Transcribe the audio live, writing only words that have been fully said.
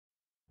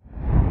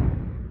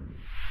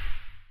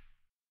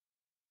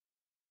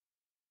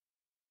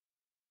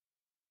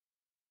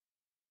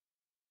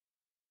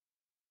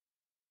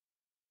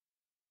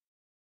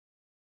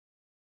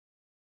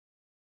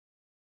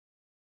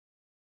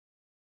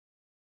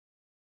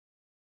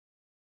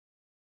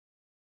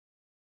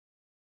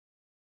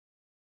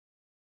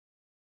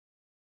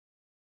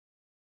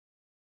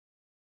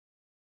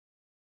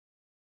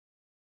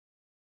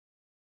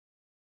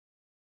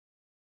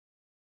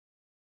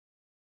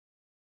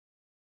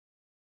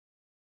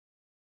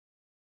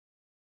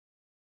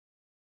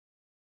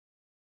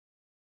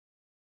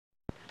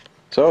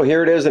So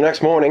here it is the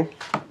next morning.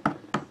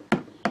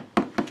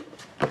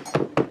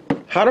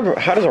 Hot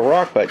as a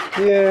rock, but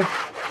yeah,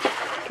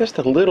 just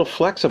a little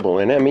flexible.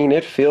 And I mean,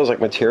 it feels like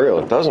material.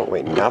 It doesn't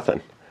weigh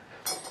nothing.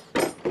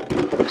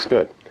 Looks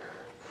good.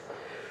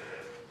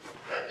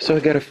 So I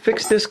got to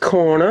fix this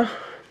corner.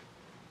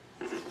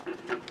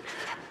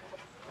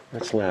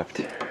 What's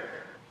left?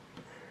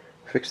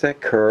 Fix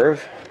that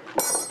curve.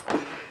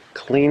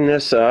 Clean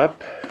this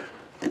up.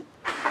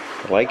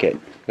 I like it.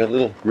 Got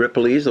little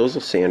ripplies. Those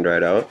will sand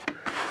right out.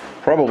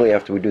 Probably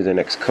after we do the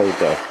next coat,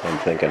 though, I'm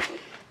thinking.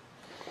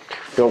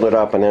 Build it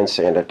up and then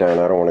sand it down.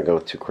 I don't want to go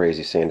too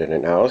crazy sanding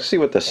it now. Let's see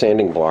what the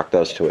sanding block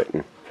does to it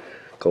and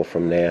go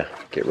from there.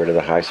 Get rid of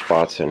the high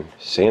spots and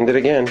sand it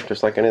again,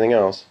 just like anything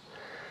else.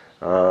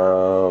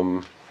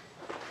 That's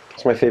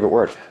my favorite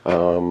word.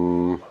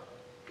 Oh,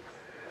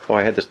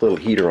 I had this little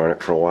heater on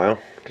it for a while.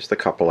 Just a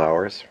couple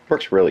hours.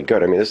 Works really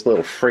good. I mean, this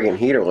little friggin'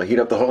 heater will heat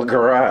up the whole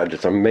garage.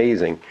 It's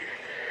amazing.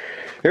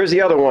 Here's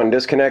the other one,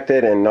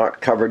 disconnected and not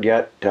covered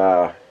yet.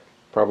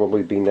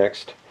 Probably be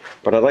next.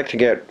 But I'd like to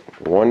get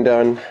one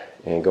done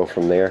and go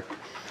from there.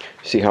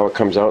 See how it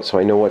comes out so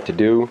I know what to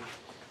do.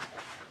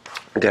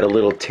 Got a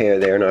little tear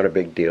there, not a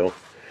big deal.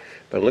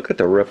 But look at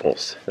the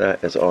ripples.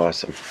 That is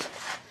awesome.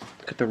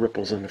 Look at the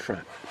ripples in the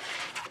front.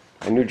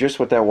 I knew just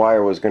what that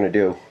wire was going to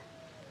do.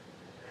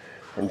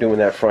 I'm doing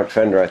that front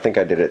fender. I think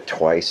I did it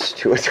twice,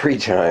 2 or 3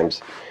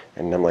 times.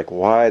 And I'm like,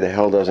 why the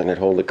hell doesn't it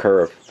hold the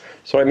curve?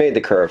 So I made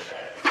the curve.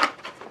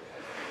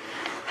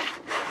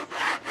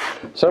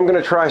 So I'm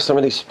going to try some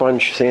of these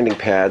sponge sanding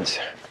pads.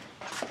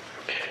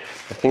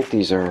 I think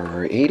these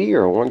are 80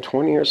 or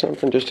 120 or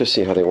something, just to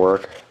see how they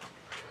work.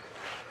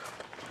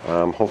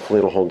 Hopefully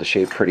it'll hold the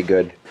shape pretty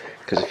good.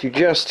 Because if you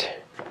just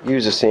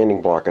use a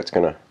sanding block, it's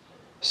going to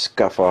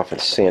scuff off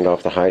and sand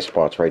off the high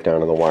spots right down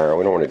to the wire.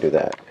 We don't want to do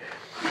that.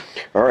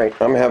 Alright,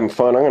 I'm having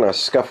fun. I'm going to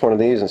scuff one of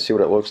these and see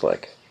what it looks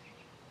like.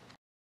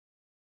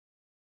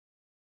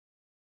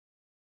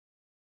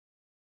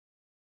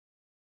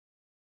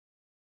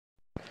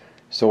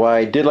 So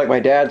I did like my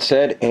dad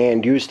said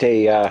and used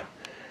a,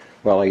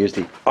 I used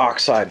the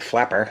oxide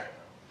flapper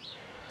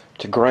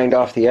to grind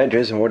off the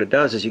edges, and what it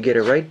does is you get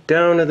it right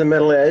down to the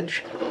metal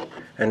edge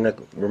and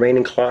the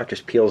remaining cloth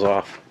just peels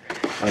off.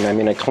 And I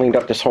mean, I cleaned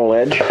up this whole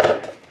edge,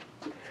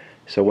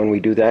 so when we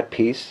do that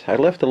piece, I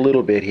left a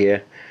little bit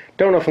here.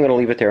 Don't know if I'm going to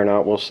leave it there or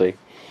not, we'll see.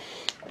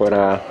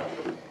 But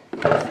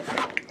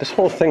this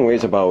whole thing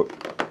weighs about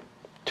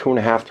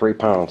 2.5, 3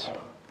 pounds.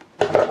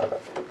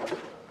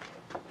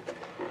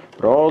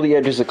 But all the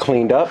edges are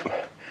cleaned up.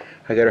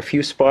 I got a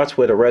few spots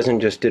where the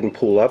resin just didn't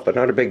pool up, but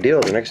not a big deal.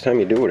 The next time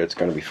you do it, it's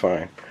going to be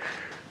fine.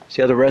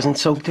 See how the resin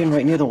soaked in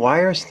right near the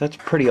wires? That's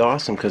pretty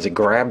awesome because it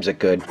grabs it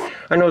good.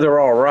 I know they're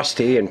all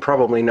rusty and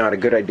probably not a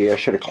good idea. I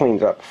should have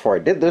cleaned it up before I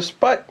did this,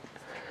 but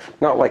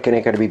not like it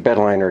ain't going to be bed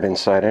linered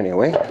inside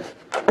anyway.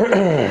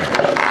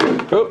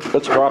 Oop,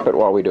 let's drop it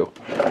while we do.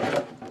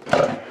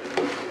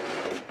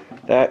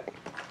 That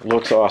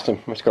looks awesome.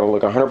 It's going to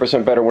look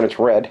 100% better when it's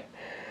red.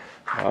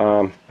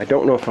 I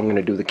don't know if I'm going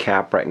to do the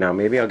cap right now.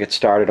 Maybe I'll get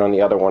started on the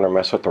other one or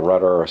mess with the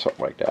rudder or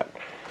something like that.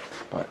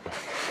 But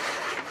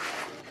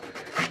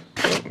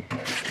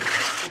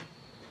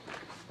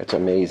it's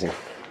amazing.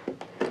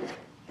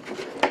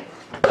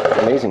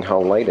 Amazing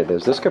how light it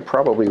is. This could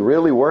probably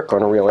really work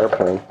on a real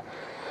airplane.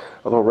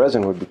 Although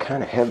resin would be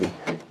kind of heavy.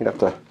 You'd have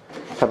to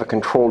have a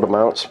controlled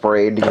amount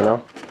sprayed, you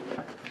know.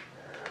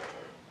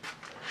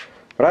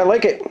 But I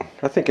like it.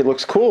 I think it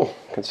looks cool,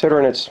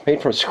 considering it's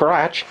made from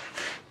scratch.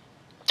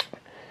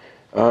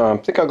 I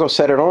think I'll go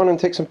set it on and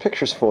take some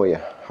pictures for you.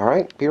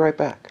 Alright, be right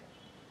back.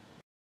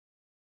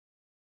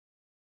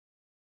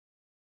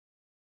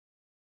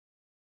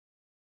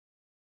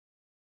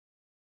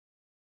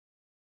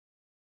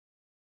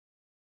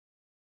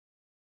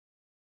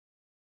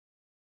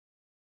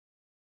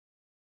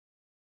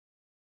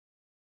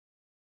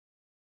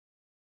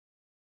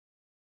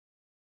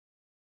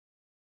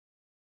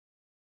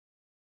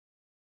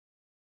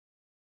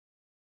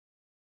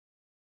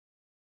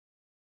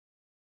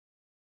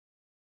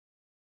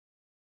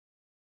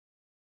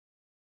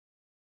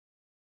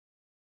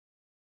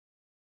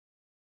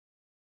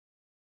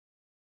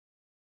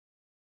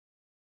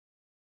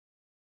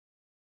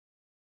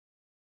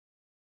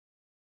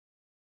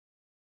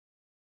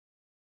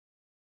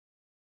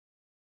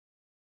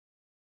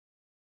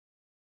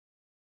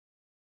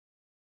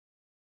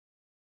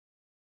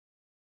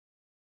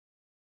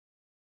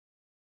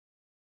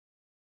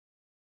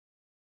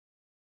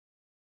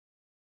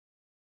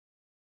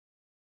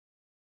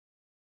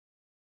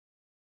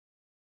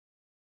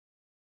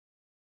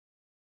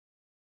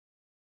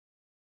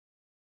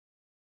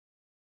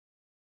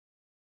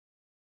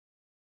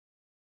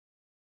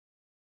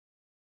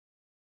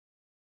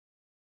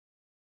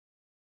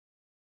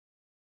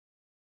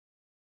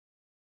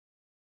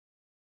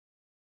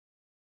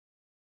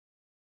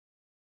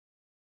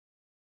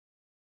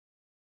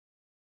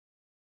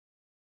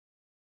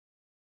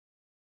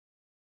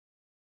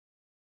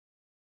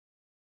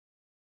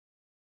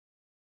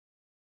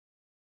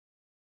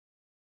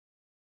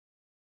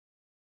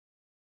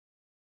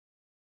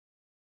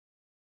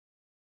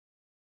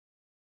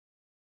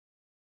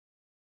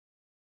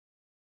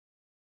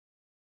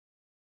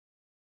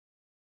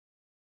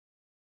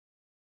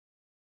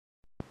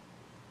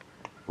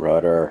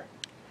 Rudder.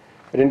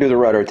 I didn't do the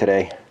rudder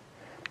today.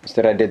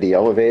 Instead I did the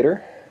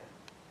elevator.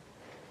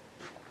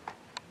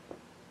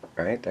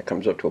 Alright, that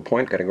comes up to a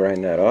point, got to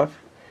grind that off.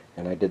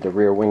 And I did the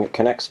rear wing it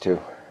connects to.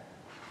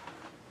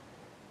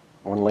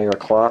 One layer of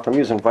cloth. I'm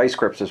using vice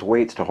grips as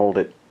weights to hold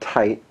it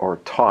tight or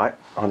taut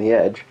on the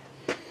edge.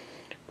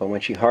 But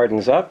when she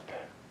hardens up,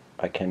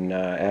 I can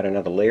add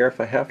another layer if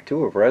I have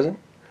to of resin.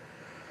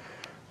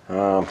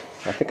 I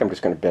think I'm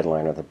just going to bed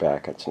liner the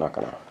back. It's not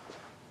going to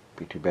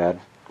be too bad.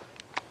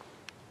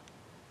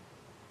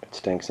 It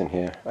stinks in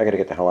here. I got to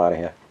get the hell out of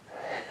here.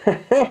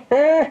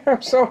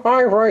 I'm so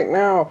high right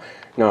now.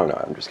 No,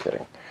 I'm just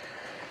kidding.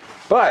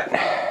 But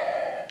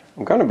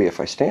I'm going to be if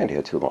I stand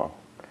here too long.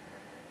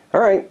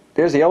 Alright,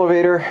 there's the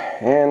elevator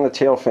and the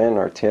tail fin,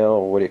 or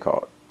tail, what do you call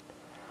it?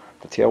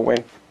 The tail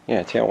wing?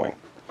 Yeah, tail wing.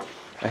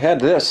 I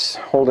had this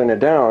holding it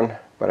down,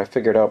 but I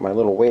figured out my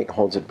little weight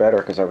holds it better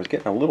because I was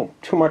getting a little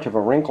too much of a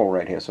wrinkle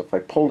right here. So if I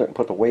pulled it and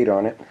put the weight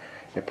on it,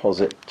 it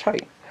pulls it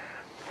tight.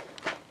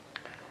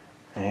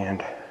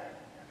 And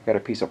I got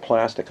a piece of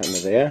plastic under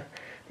there.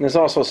 And there's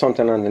also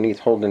something underneath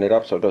holding it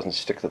up so it doesn't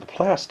stick to the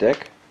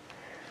plastic.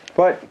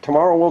 But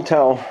tomorrow will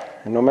tell,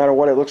 and no matter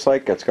what it looks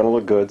like, it's going to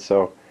look good,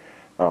 so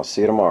I'll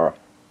see you tomorrow.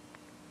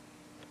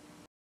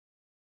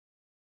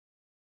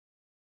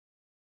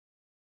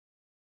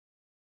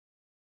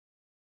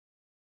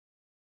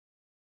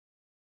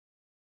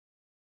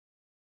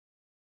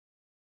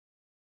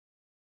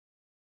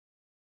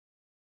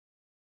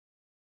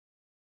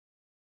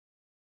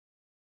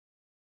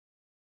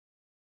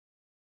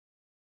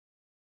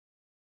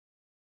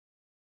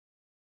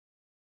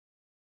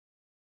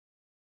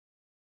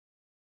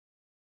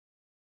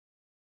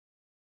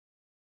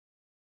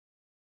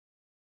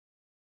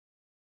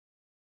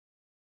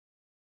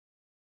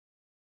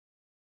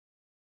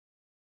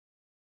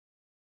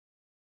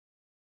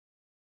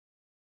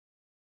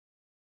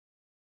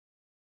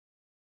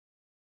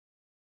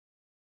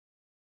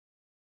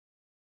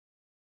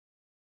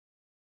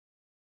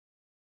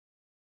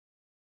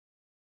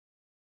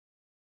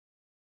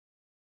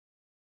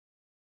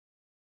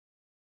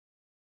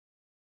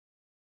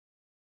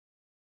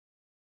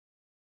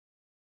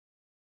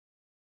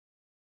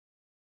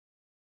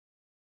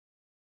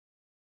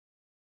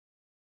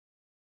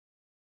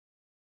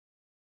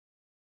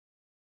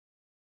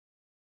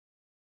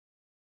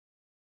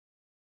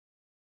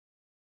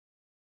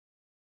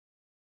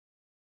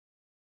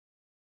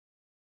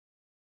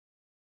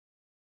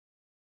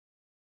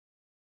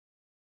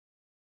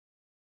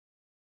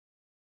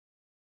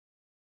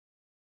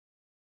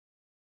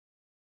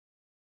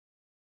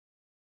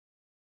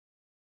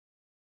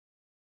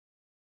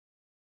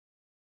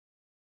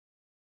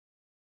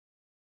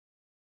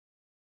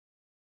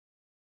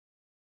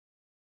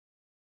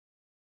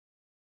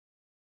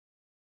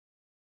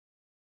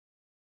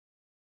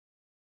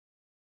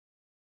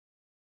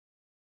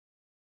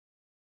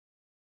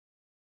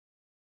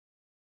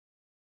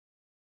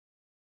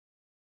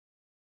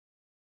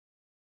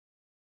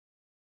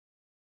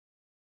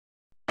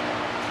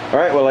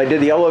 Alright, well I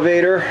did the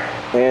elevator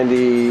and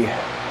the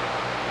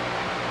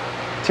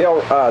tail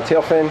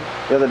fin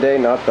the other day,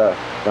 not the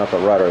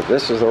rudder.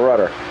 This is the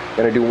rudder. I'm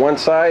going to do one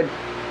side.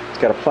 It's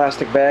got a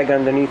plastic bag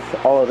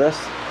underneath all of this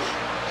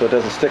so it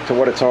doesn't stick to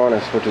what it's on,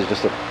 which is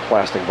just a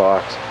plastic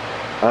box.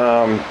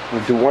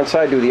 We'll do one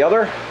side, do the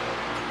other,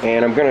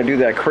 and I'm going to do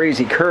that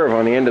crazy curve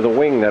on the end of the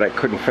wing that I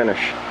couldn't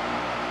finish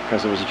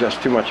because it was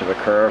just too much of a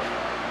curve.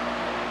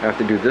 I have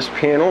to do this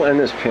panel and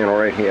this panel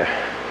right here.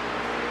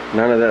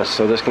 None of this,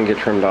 so this can get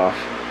trimmed off.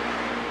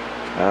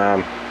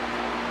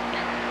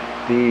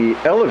 The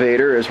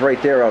elevator is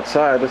right there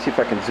outside. Let's see if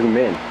I can zoom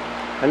in.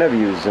 I never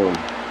use zoom.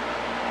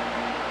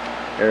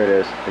 There it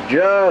is. I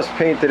just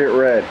painted it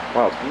red.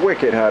 Wow, it's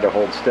wicked hard to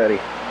hold steady.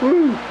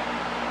 Woo!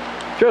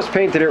 Just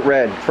painted it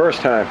red,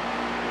 first time.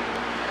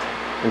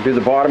 I'll do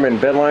the bottom and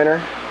bed liner.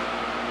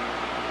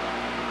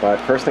 But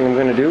first thing I'm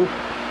going to do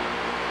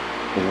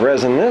is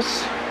resin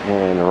this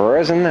and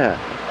resin that.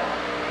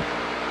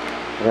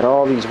 I got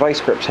all these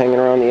vice grips hanging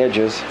around the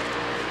edges,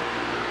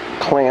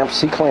 clamps,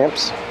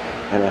 C-clamps,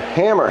 and a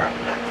hammer.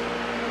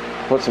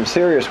 Put some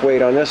serious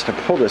weight on this to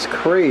pull this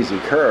crazy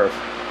curve.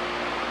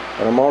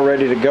 But I'm all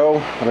ready to go.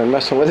 I've been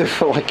messing with it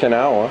for like an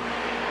hour.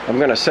 I'm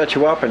going to set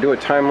you up and do a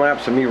time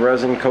lapse of me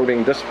resin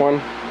coating this one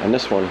and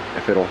this one,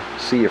 if it'll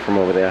see you from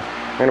over there.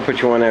 I'm going to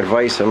put you on that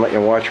vise and let you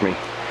watch me.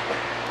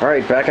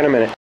 Alright, back in a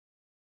minute.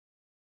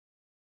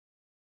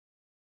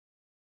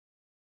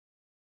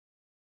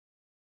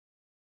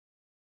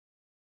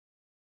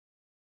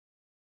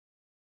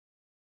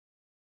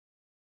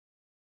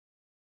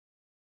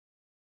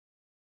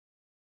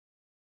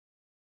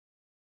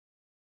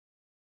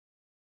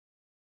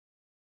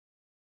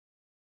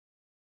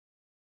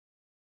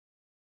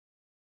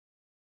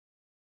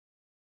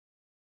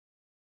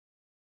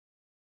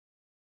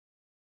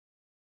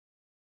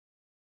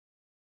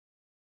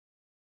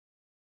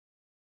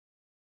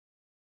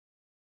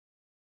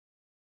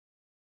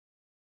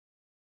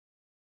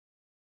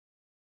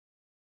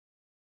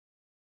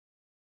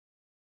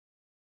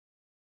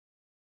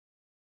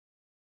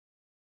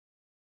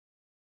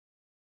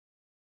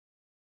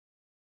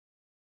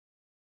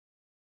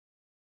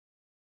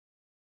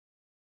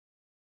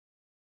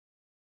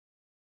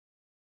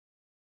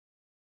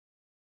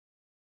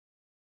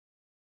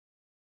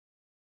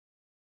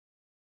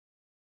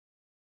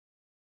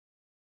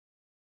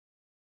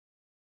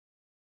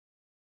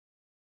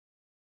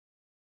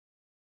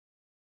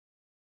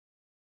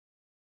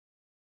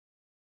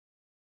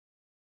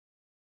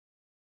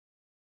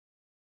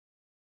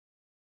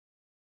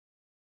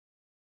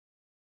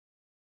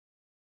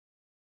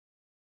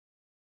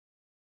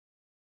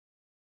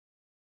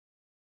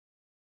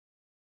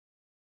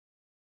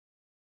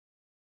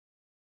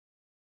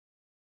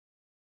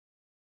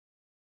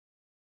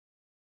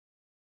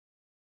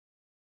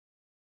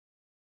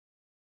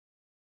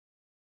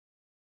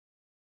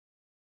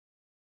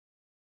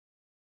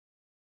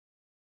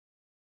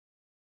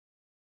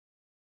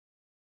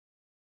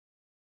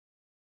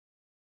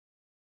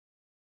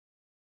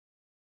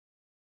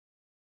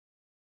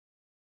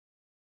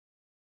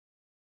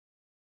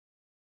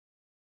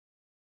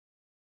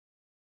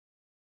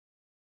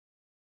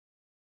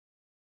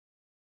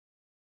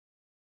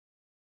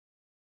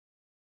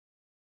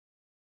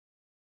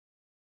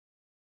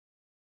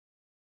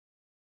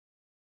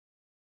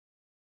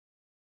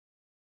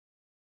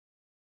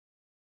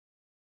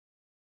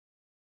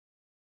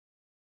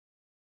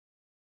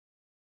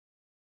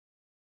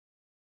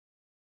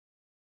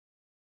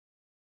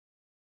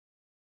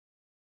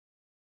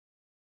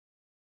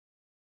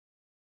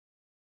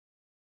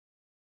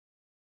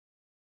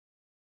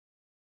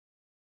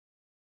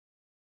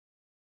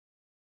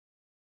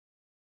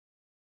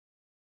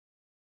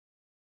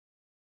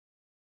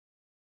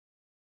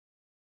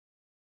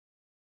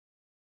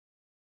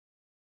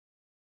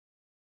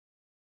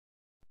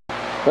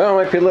 Well,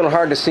 it might be a little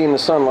hard to see in the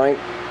sunlight.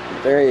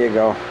 There you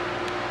go.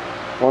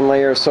 One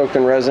layer is soaked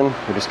in resin.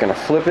 We're just going to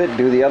flip it,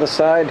 do the other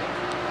side,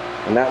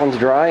 and that one's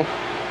dry.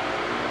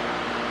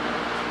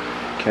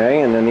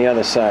 Okay, and then the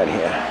other side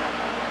here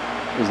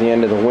is the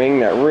end of the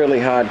wing, that really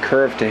hard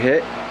curve to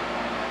hit.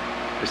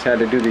 Just had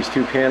to do these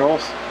two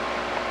panels,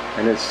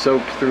 and it's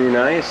soaked through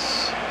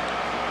nice.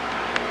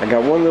 I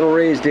got one little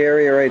raised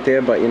area right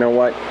there, but you know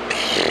what?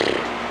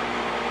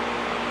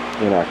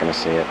 You're not going to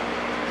see it.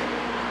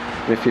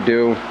 If you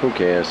do, who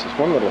cares? There's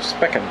one little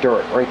speck of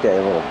dirt right there,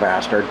 you little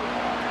bastard.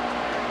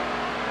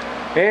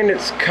 And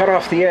it's cut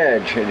off the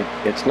edge.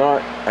 It's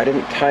not, I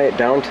didn't tie it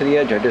down to the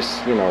edge, I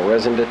just, you know,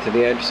 resined it to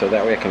the edge so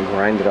that way I can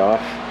grind it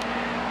off.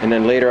 And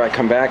then later I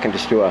come back and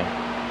just do a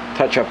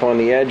touch up on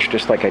the edge,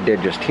 just like I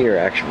did just here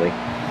actually.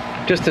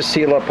 Just to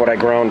seal up what I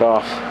ground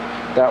off.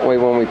 That way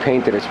when we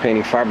paint it, it's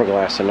painting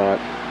fiberglass and not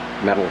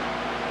metal.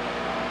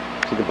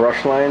 See the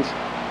brush lines?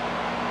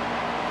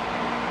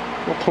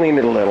 We'll clean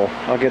it a little.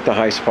 I'll get the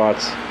high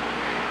spots,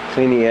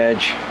 clean the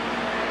edge.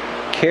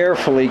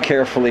 Carefully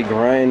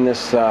grind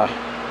this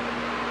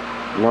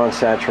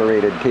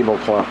non-saturated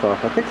tablecloth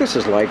off. I think this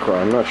is Lycra.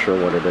 I'm not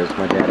sure what it is.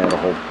 My dad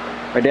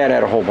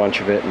had a whole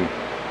bunch of it, and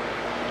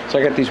so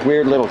I got these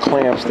weird little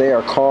clamps. They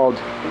are called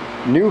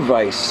New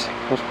Vice.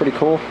 That's pretty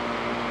cool.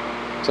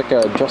 It's like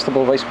an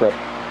adjustable vice grip.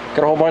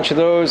 Got a whole bunch of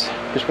those.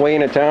 Just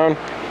weighing it down.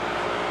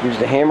 Used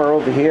the hammer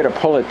over here to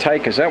pull it tight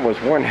because that was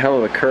one hell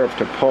of a curve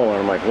to pull. And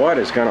I'm like, what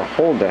is going to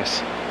hold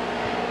this?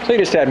 So you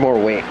just add more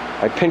weight.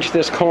 I pinched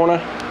this corner,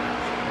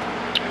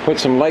 put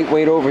some light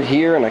weight over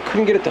here, and I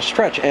couldn't get it to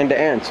stretch end to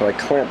end. So I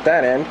clamped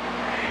that end,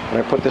 and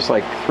I put this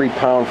like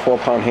 3-pound,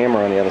 4-pound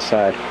hammer on the other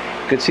side.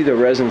 You could see the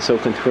resin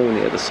soaking through on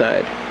the other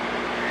side,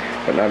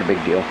 but not a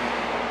big deal.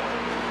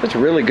 It's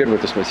really good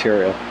with this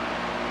material.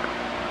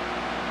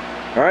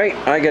 All right,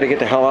 I got to get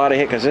the hell out of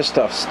here because this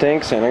stuff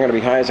stinks, and I'm going to be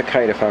high as a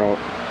kite if I don't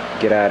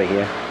get out of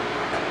here.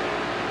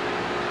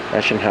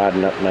 That should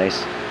harden up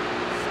nice.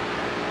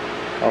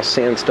 I'll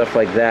sand stuff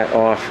like that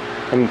off.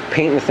 I'm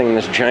painting the thing, and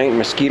this giant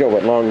mosquito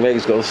with long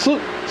legs goes,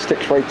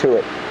 sticks right to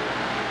it.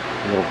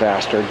 Little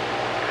bastard.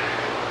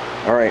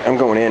 All right, I'm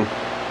going in.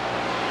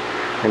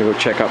 I'm gonna go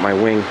check out my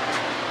wing.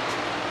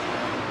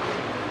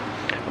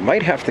 I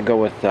might have to go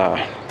with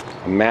a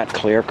matte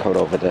clear coat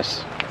over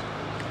this.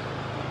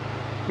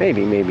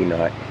 Maybe, maybe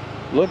not.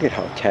 Look at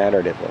how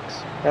tattered it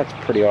looks. That's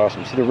pretty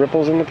awesome. See the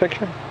ripples in the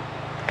picture?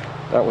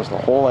 That was the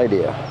whole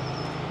idea.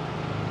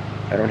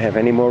 I don't have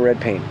any more red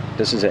paint.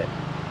 This is it.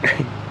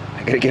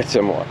 I gotta get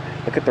some more.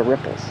 Look at the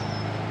ripples.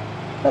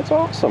 That's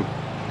awesome.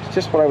 It's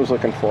just what I was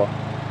looking for.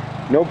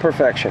 No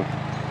perfection.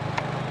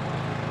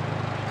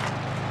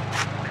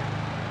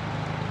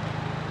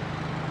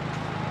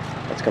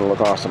 That's gonna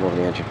look awesome over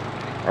the engine.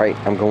 All right,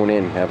 I'm going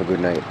in. Have a good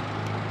night.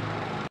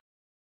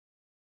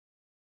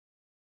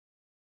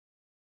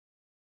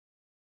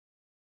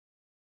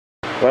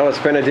 Well, it's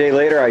been a day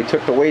later. I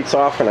took the weights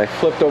off and I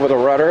flipped over the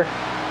rudder,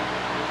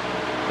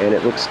 and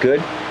it looks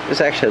good. It's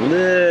actually a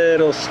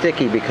little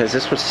sticky because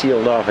this was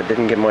sealed off. It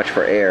didn't get much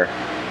for air.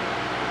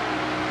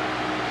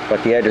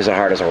 But the edges are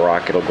hard as a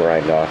rock. It'll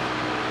grind off.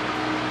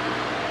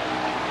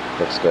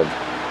 Looks good.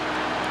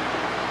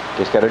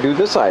 Just got to do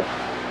this side.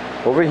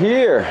 Over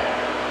here,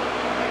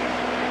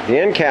 the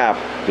end cap,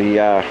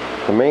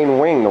 the main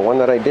wing, the one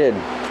that I did,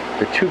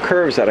 the two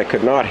curves that I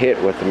could not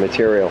hit with the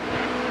material.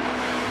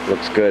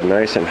 Looks good,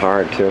 nice and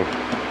hard too.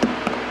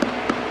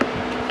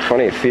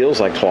 Funny, it feels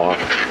like cloth,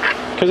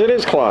 because it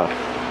is cloth.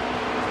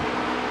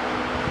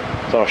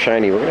 It's all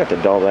shiny. We're gonna have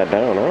to dull that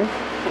down,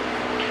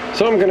 huh?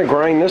 So I'm gonna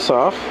grind this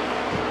off,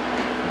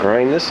 and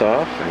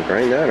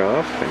grind that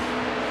off,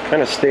 and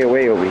kind of stay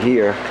away over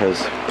here,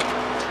 because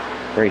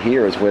right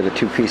here is where the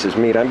two pieces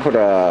meet.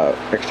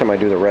 Next time I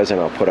do the resin,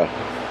 I'll put a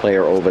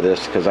layer over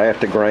this, because I have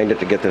to grind it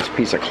to get this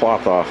piece of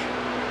cloth off.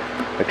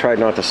 I tried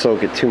not to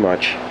soak it too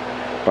much,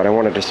 but I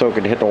wanted to soak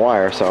it to hit the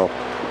wire, so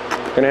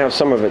I'm gonna have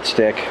some of it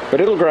stick, but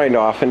it'll grind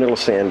off and it'll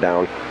sand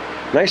down.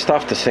 Nice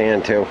stuff to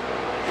sand too.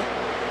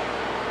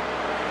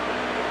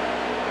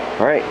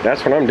 All right,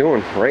 that's what I'm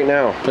doing right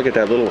now. Look at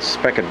that little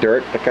speck of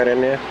dirt that got in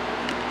there.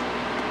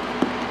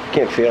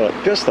 Can't feel it,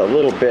 just a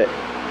little bit.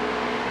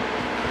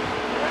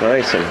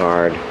 Nice and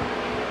hard.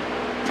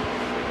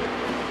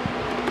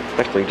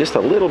 Actually, just a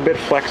little bit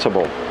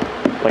flexible,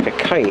 like a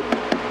kite.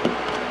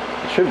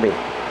 It should be.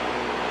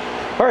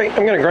 All right,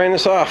 I'm gonna grind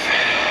this off.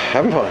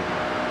 Having fun.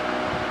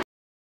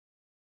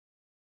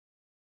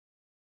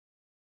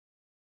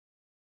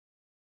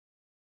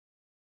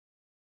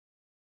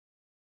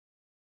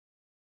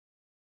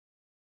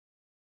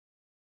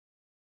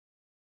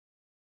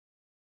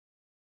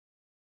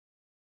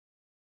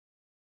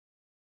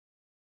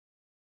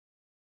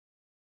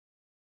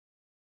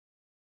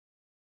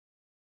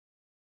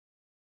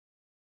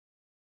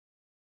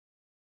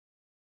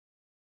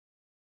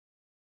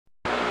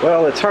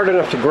 Well, it's hard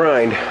enough to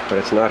grind, but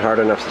it's not hard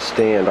enough to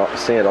sand. All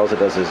it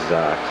does is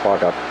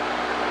clog up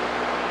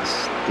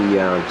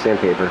the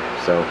sandpaper.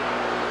 So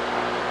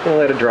I'm gonna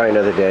let it dry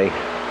another day.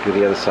 Do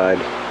the other side.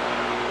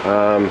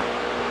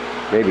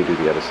 Maybe do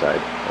the other side.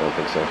 I don't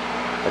think so.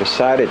 I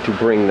decided to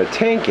bring the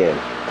tank in.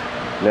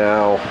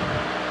 Now,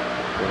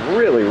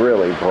 really,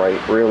 really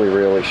bright, really,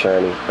 really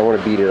shiny. I want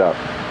to beat it up.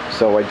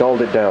 So I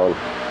dulled it down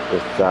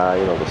with,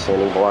 you know, the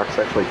sanding blocks.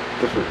 Actually,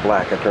 this was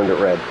black. I turned it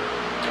red.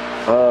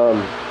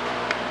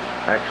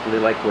 I actually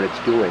like what it's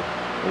doing.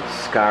 It's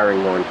scarring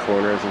on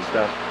corners and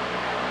stuff.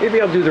 Maybe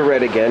I'll do the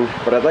red again,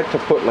 but I'd like to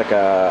put like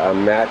a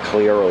matte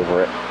clear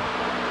over it.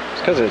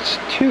 It's because it's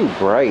too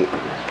bright.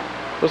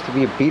 It's supposed to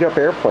be a beat up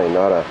airplane,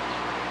 not a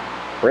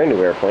brand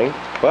new airplane.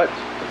 But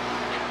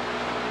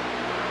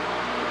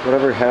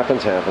whatever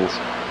happens, happens.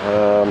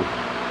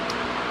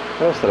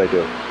 What else did I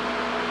do?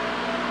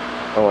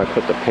 Oh, I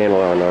put the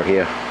panel on out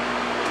here.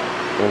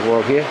 Wanna go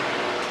out here?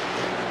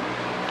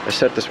 I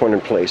set this one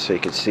in place so you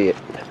can see it.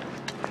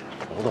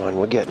 Hold on,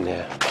 we're getting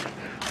there.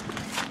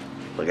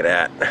 Look at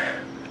that.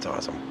 That's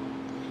awesome.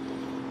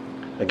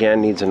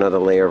 Again, needs another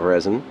layer of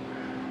resin.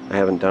 I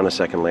haven't done a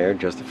second layer,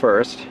 just the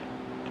first.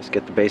 Just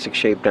get the basic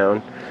shape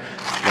down.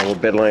 Now we'll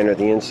bed liner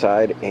the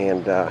inside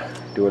and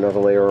do another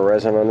layer of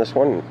resin on this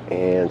one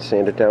and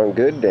sand it down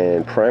good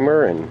and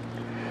primer and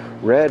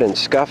red and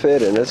scuff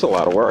it, and it's a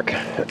lot of work.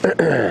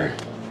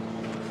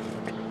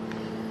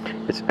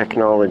 It's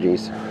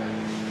technologies,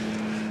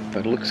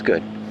 but it looks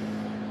good.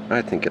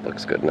 I think it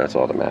looks good, and that's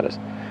all that matters.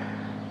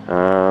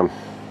 I'm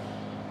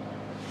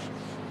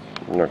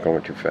not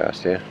going too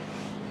fast here.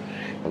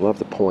 I love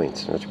the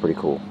points. That's pretty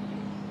cool.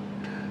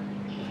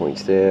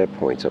 Points there,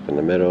 points up in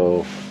the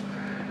middle.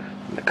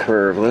 And the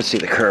curve. Let's see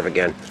the curve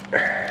again.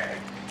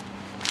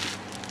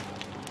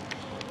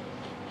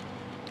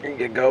 There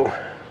you go.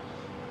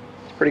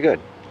 It's pretty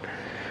good.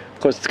 Of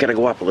course, it's going to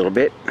go up a little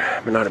bit,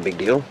 but not a big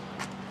deal.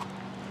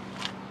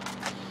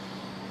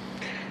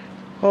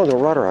 Oh, the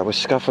rudder. I was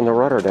scuffing the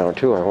rudder down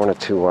too. I wanted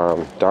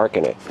to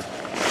darken it.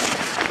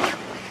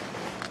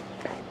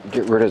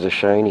 Get rid of the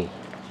shiny.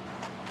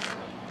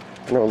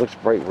 I know it looks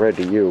bright red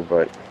to you,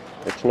 but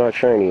it's not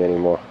shiny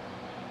anymore.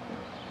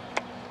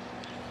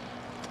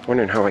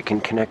 Wondering how I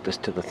can connect this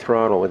to the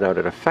throttle without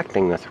it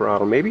affecting the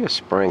throttle. Maybe a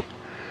spring.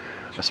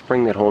 A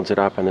spring that holds it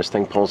up and this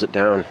thing pulls it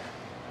down.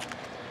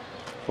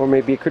 Or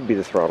maybe it could be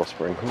the throttle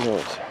spring. Who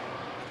knows?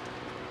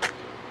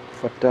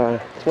 But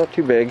it's not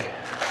too big.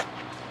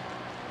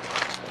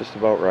 Just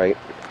about right.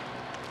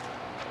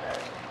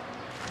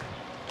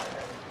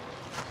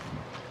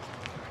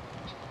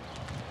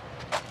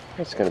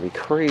 It's going to be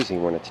crazy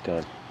when it's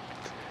done.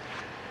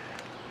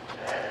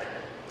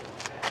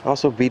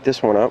 Also beat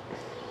this one up.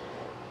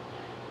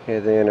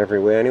 Here, there, and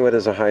everywhere. Anywhere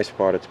there's a high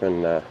spot, it's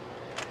been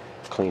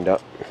cleaned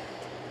up.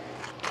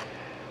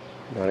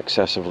 Not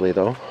excessively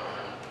though.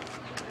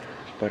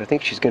 But I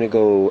think she's going to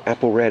go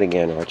apple red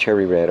again, or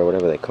cherry red, or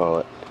whatever they call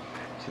it.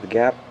 See the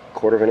gap?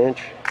 1/4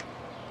 inch?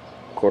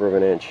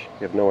 1/4 inch.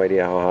 You have no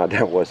idea how hard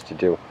that was to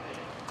do.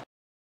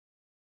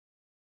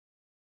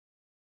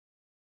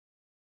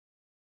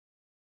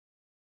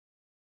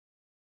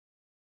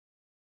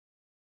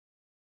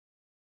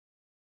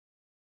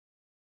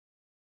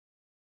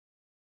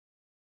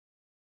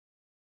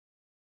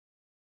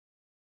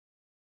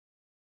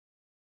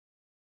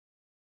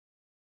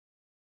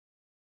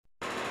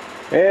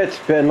 It's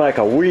been like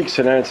a week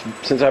since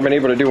I've been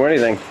able to do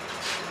anything.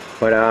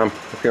 But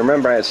if you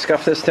remember, I had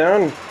scuffed this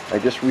down. I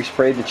just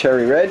resprayed the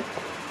cherry red.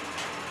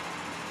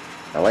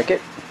 I like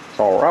it. It's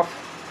all rough.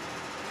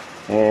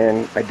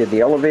 And I did the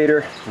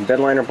elevator and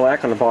bed liner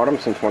black on the bottom,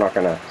 since we're not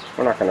gonna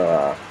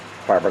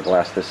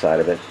fiberglass this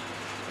side of it.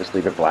 Just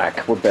leave it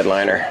black with bed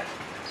liner.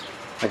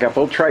 I got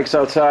both trikes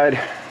outside,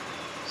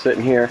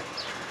 sitting here.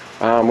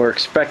 We're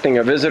expecting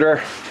a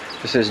visitor.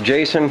 This is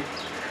Jason.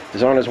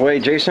 Is on his way.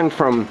 Jason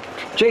from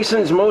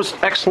Jason's Most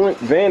Excellent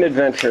Van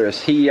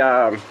Adventures. He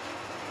I'm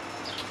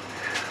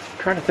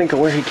trying to think of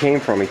where he came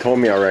from. He told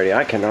me already.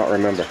 I cannot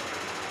remember.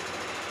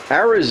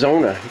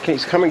 Arizona.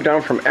 He's coming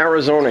down from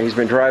Arizona. He's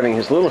been driving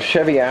his little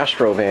Chevy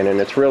Astro van,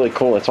 and it's really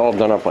cool. It's all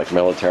done up like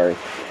military.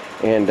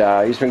 And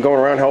he's been going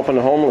around helping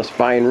the homeless,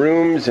 buying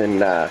rooms,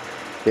 and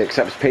he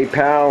accepts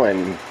PayPal,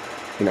 and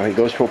you know, he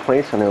goes to a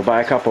place and he'll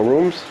buy a couple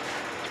rooms.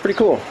 It's pretty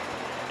cool.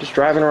 Just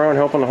driving around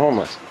helping the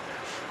homeless.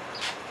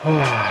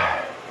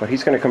 But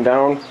he's going to come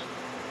down,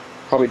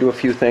 probably do a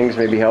few things,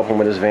 maybe help him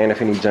with his van if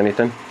he needs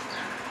anything.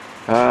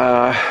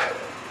 I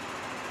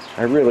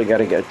really got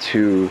to get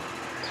to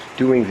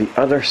doing the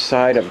other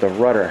side of the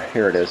rudder.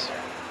 Here it is.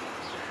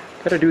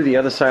 Got to do the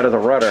other side of the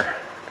rudder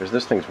because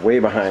this thing's way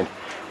behind.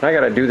 And I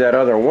got to do that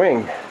other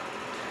wing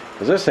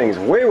because this thing's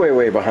way, way,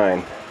 way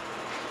behind.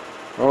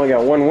 I only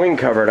got one wing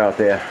covered out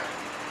there,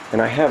 and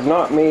I have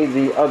not made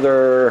the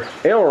other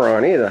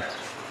aileron either.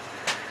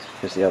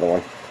 Here's the other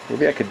one.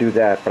 Maybe I could do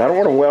that, but I don't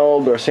want to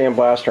weld or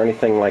sandblast or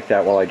anything like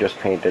that while I just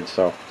painted,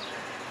 so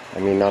I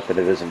mean, not that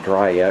it isn't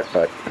dry yet,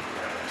 but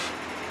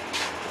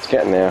it's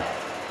getting there.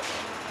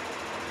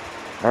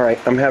 Alright,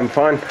 I'm having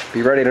fun.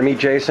 Be ready to meet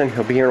Jason.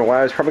 He'll be here in a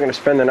while. He's probably going to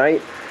spend the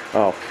night.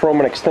 I'll throw him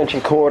an extension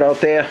cord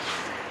out there.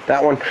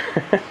 That one.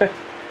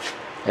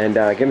 And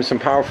give him some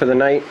power for the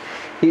night.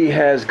 He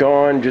has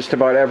gone just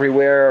about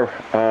everywhere.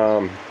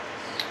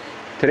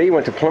 Today he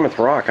went to Plymouth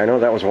Rock. I know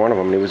that was one of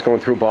them. He was going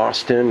through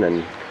Boston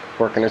and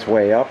working his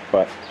way up,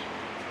 but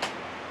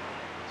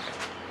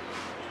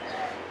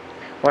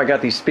Well, I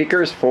got these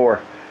speakers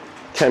for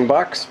 10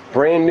 bucks,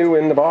 brand new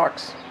in the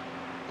box.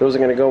 Those are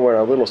going to go with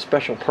a little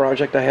special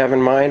project I have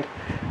in mind.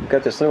 I've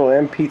got this little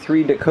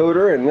MP3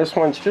 decoder, and this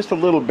one's just a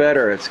little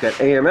better. It's got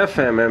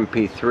AM/FM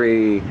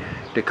MP3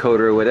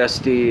 decoder with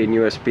SD and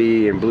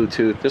USB and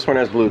Bluetooth. This one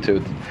has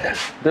Bluetooth.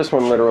 This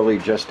one literally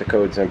just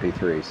decodes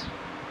MP3s.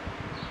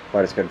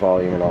 But it's got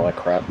volume and all that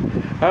crap.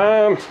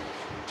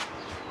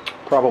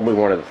 Probably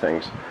one of the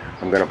things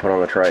I'm going to put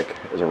on the Trike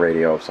is a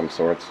radio of some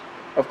sorts.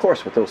 Of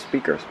course with those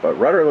speakers, but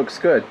rudder looks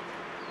good.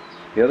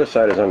 The other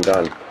side is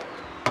undone.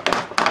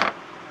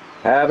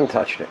 Haven't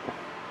touched it.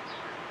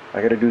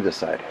 I gotta do this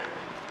side.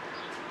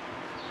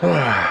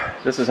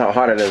 This is how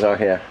hot it is out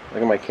here.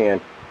 Look at my can.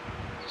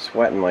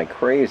 Sweating like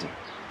crazy.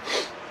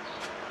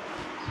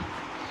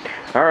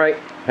 Alright,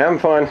 having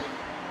fun.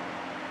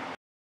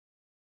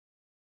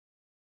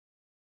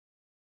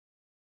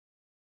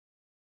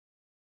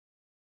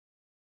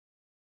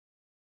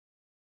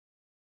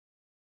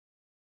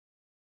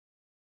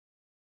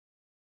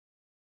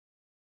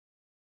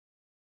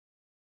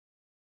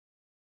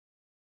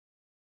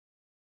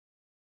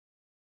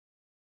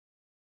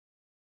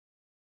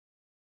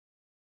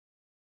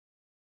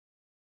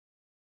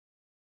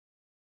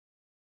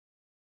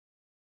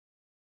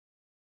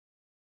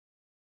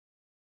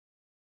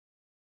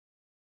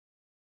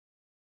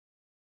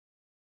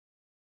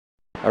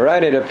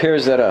 Alright, it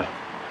appears that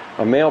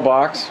a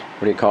mailbox,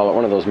 what do you call it,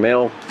 one of those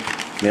mail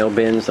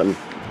bins, some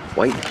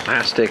white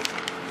plastic,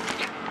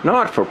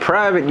 not for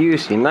private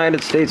use,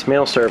 United States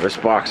Mail Service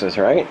boxes,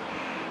 right?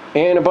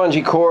 And a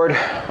bungee cord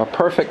are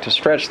perfect to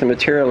stretch the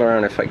material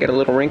around. If I get a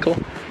little wrinkle,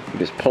 you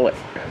just pull it.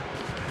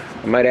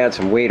 I might add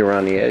some weight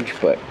around the edge,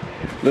 but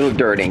a little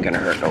dirt ain't gonna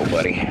hurt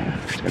nobody.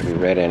 It's gonna be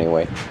red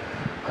anyway.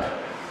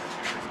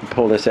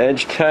 Pull this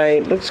edge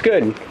tight, looks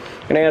good.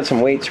 I'm going to add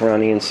some weights around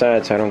the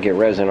inside so I don't get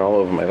resin all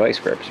over my vice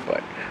grips, but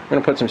I'm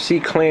going to put some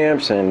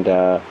C-clamps and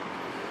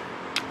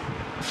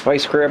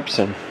vice grips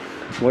and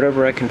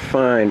whatever I can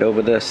find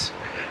over this.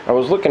 I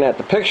was looking at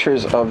the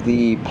pictures of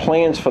the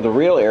plans for the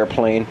real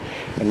airplane,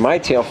 and my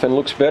tail fin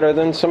looks better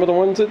than some of the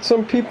ones that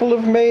some people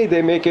have made.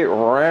 They make it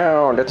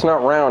round. It's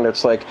not round,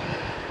 it's like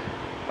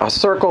a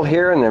circle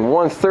here and then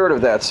 1/3 of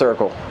that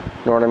circle.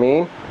 You know what I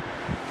mean?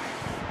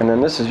 And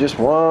then this is just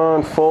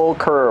one full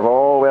curve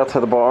all the way out to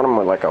the bottom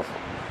with like a,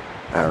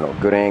 I don't know,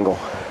 good angle.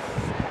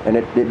 And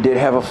it did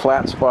have a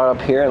flat spot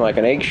up here and like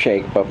an egg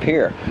shape up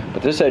here.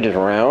 But this edge is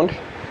round,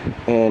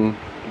 and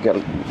you got,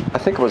 I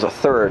think it was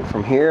 1/3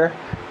 from here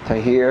to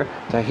here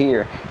to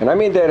here. And I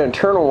made that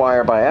internal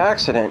wire by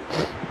accident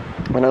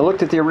when I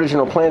looked at the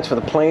original plans for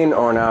the plane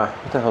on,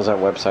 what the hell's that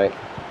website?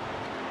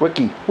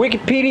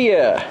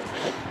 Wikipedia.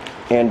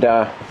 And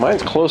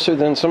mine's closer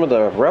than some of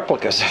the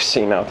replicas I've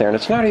seen out there, and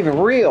it's not even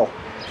real.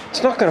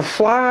 It's not gonna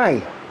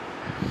fly.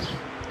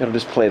 It'll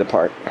just play the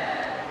part.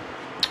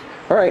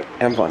 Alright,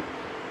 have fun.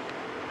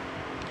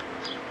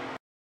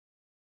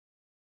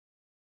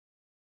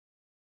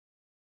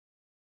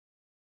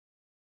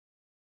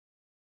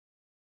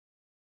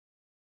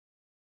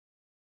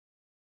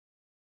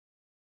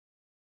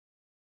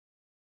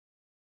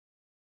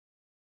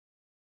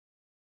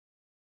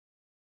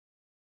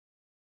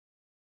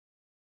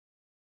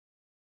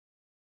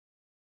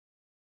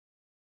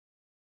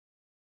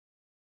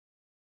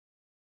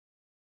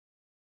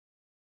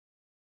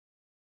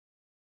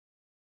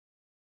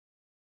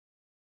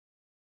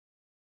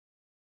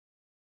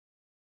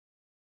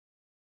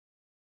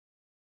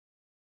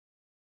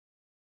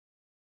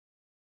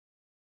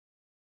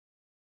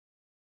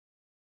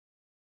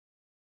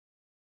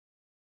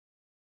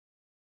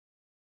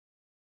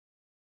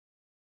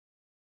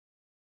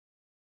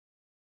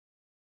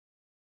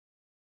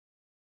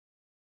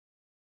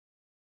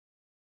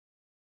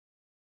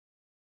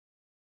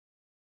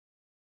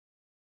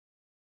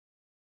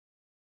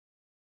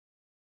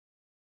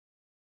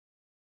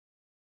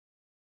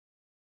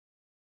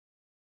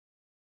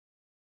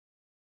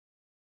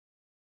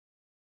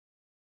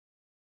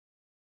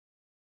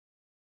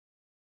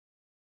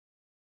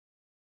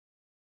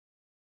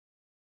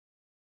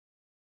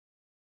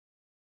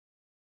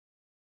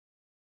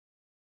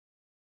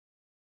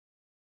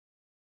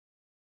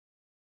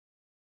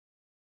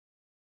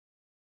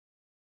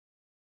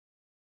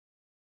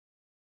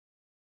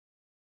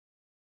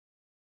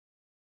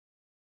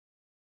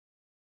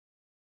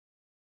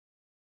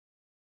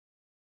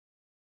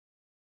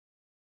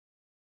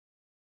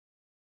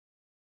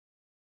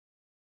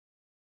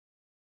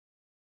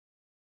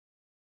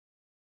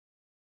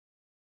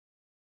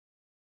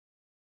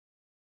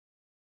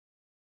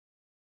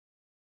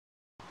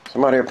 So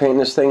I'm out here painting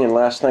this thing, and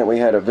last night we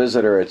had a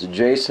visitor. It's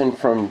Jason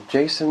from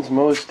Jason's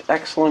Most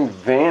Excellent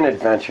Van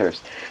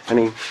Adventures. And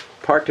he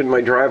parked in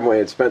my driveway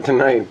and spent the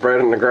night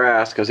bread in the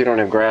grass, because he don't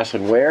have grass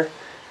in where?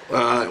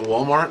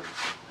 Walmart,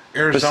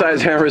 Arizona.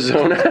 Besides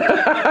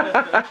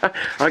Arizona.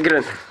 I'll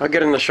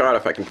get in the shot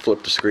if I can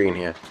flip the screen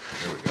here.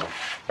 There we go.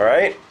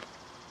 Alright?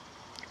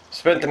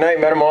 Spent the night,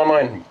 met him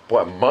online,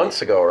 what,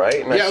 months ago,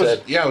 right? And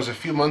It was a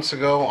few months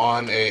ago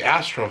on a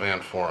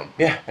Astrovan forum.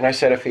 Yeah, and I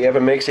said if he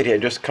ever makes it here,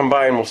 just come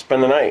by and we'll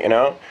spend the night, you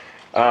know?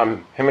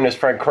 Him and his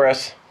friend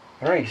Chris.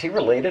 All right, is he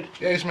related?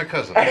 Yeah, he's my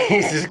cousin.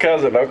 He's his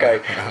cousin,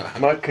 okay.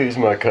 He's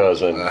my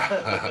cousin.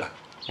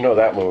 You know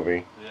that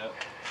movie.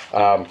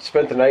 Yeah.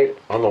 Spent the night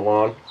on the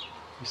lawn.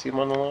 You see him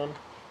on the lawn?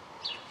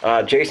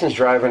 Jason's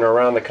driving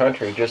around the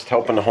country just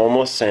helping the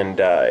homeless and,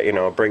 you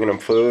know, bringing them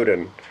food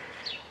and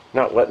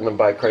not letting them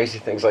buy crazy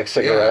things like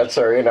cigarettes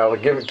or, you know,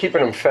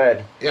 keeping them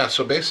fed. Yeah,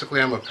 so basically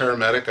I'm a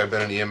paramedic. I've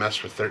been in EMS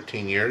for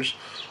 13 years.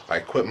 I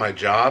quit my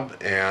job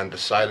and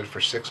decided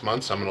for 6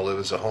 months I'm going to live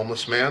as a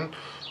homeless man,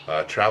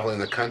 traveling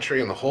the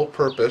country, and the whole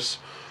purpose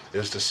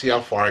is to see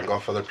how far I can go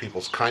off other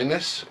people's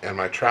kindness, and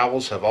my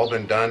travels have all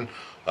been done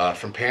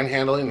from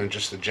panhandling and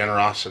just the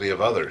generosity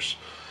of others.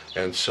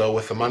 And so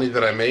with the money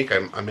that I make,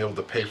 I'm able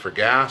to pay for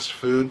gas,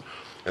 food,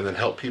 and then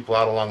help people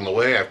out along the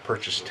way. I've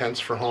purchased tents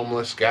for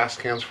homeless, gas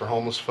cans for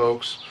homeless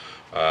folks,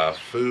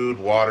 food,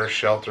 water,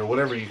 shelter,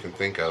 whatever you can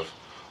think of.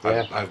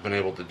 Yeah. I've been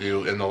able to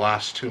do in the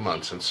last 2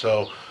 months. And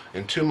so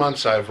in 2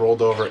 months I've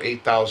rolled over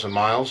 8,000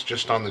 miles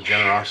just on the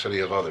generosity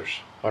of others.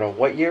 On a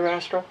what year,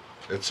 Astro?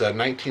 It's a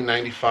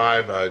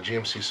 1995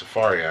 GMC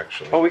Safari,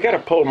 actually. Oh, we got to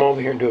pull him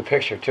over here and do a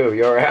picture too.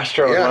 Your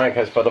Astro and mine,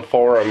 because for the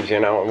forums, you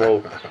know,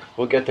 and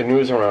we'll get the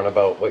news around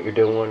about what you're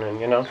doing,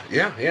 and you know.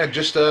 Yeah.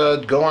 Just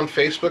go on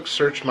Facebook,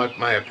 search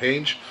my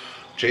page,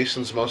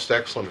 Jason's Most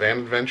Excellent Van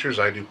Adventures.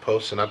 I do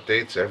posts and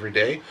updates every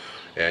day,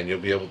 and you'll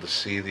be able to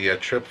see the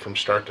trip from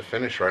start to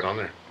finish right on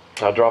there.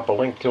 I'll drop a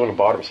link too in the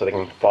bottom so they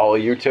can follow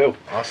you too.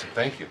 Awesome,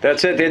 thank you.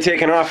 That's it. They're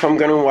taking off. I'm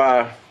going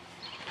to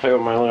play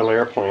with my little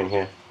airplane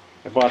here.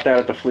 I bought that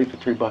at the Fleet for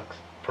 $3.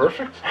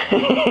 Perfect.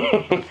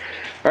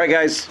 All right,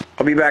 guys.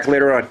 I'll be back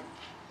later on.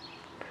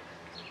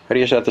 How do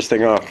you shut this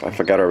thing off? I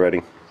forgot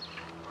already.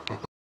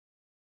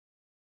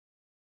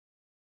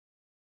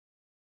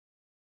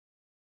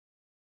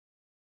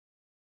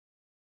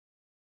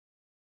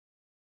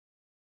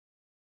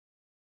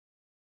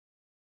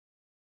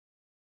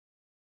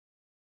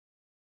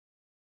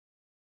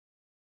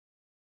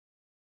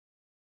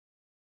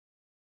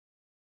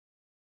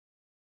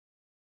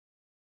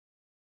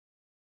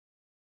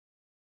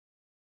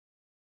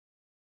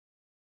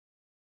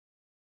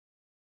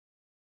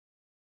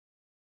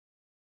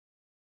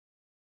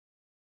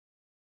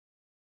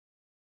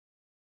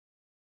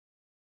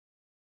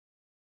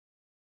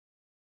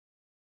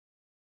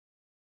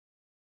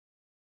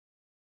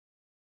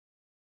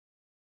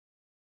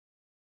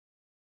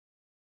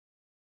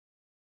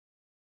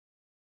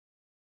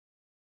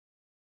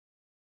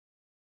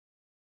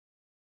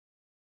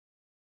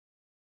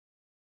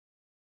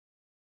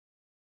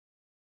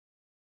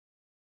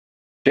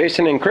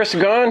 Jason and Chris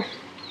are gone.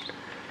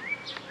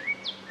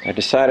 I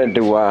decided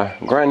to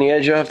grind the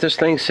edge off this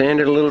thing, sand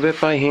it a little bit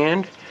by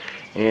hand,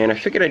 and I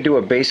figured I'd do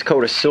a base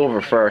coat of silver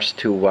first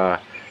to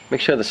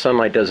make sure the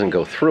sunlight doesn't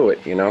go through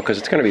it, you know, because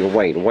it's going to be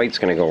white. White's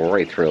going to go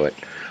right through it.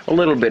 A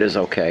little bit is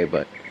okay,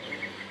 but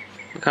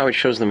look how it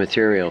shows the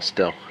material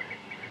still.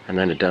 And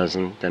then it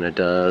doesn't, then it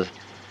does.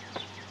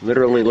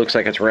 Literally looks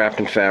like it's wrapped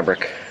in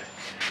fabric.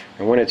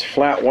 And when it's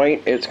flat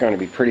white, it's going to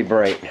be pretty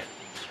bright.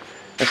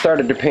 I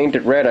started to paint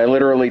it red. I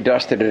literally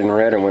dusted it in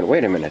red and went,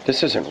 wait a minute,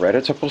 this isn't red,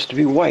 it's supposed to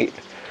be white.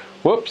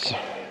 Whoops.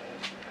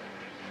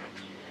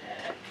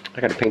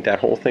 I gotta paint that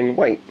whole thing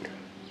white.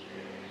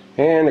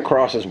 And the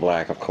cross is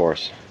black, of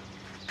course.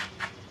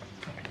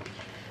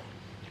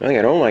 The thing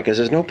I don't like is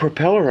there's no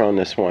propeller on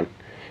this one.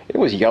 It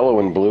was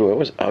yellow and blue. It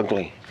was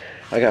ugly.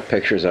 I got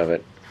pictures of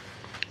it.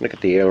 Look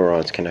at the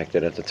ailerons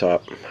connected at the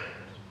top.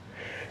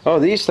 Oh,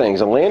 these things,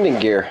 a landing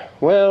gear.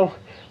 Well,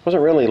 it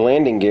wasn't really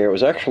landing gear. It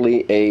was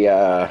actually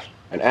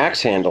an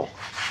axe handle.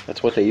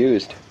 That's what they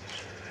used.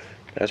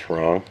 That's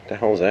wrong. What the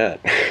hell is that?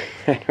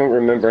 I don't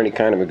remember any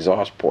kind of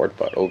exhaust port,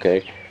 but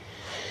okay.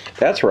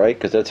 That's right,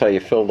 because that's how you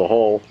fill the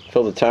hole,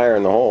 fill the tire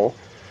in the hole.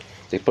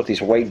 They put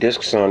these white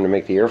discs on to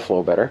make the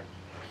airflow better.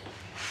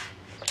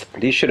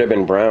 These should have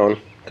been brown,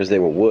 because they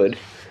were wood.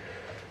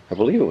 I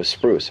believe it was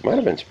spruce. It might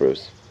have been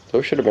spruce.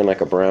 Those should have been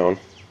like a brown.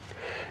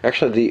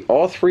 Actually,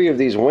 all three of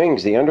these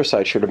wings, the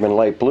underside should have been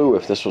light blue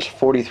if this was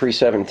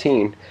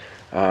 4317.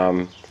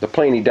 The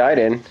plane he died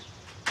in,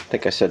 I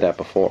think I said that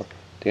before,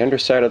 the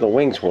underside of the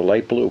wings were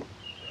light blue.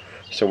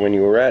 So when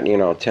you were at,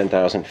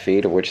 10,000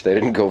 feet, of which they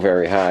didn't go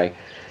very high,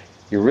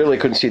 you really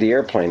couldn't see the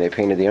airplane. They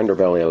painted the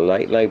underbelly a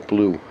light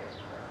blue.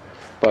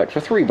 But for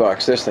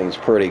 $3, this thing's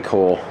pretty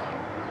cool.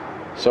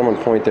 Someone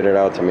pointed it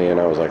out to me and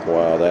I was like,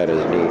 wow, that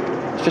is neat.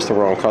 It's just the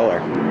wrong color.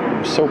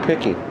 I'm so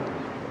picky.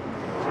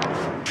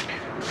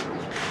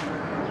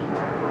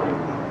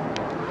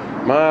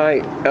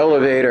 My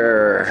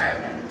elevator's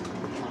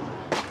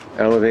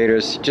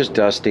just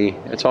dusty.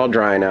 It's all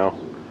dry now,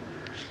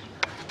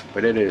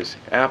 but it is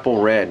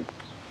apple red.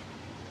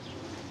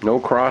 No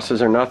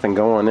crosses or nothing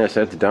go on this.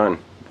 It's done.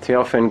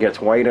 Tail fin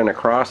gets white and a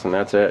cross, and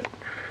that's it.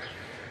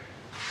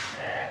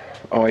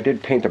 Oh, I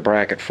did paint the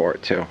bracket for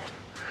it too.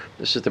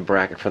 This is the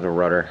bracket for the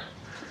rudder.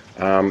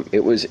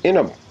 It was in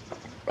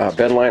a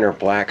bed liner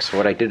black, so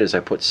what I did is I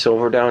put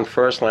silver down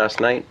first last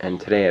night, and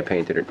today I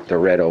painted the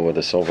red over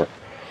the silver.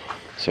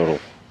 So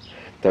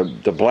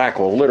the black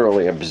will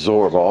literally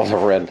absorb all the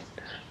red.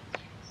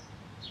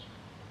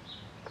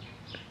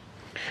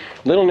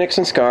 Little nicks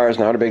and scars,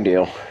 not a big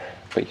deal.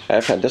 But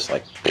I've had this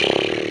like,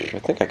 I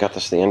think I got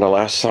this the end of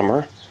last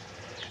summer,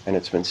 and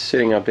it's been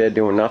sitting up there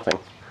doing nothing.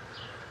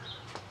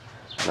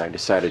 And I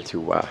decided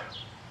to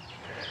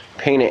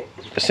paint it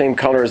the same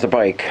color as the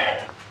bike.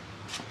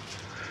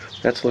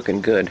 That's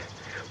looking good.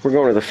 We're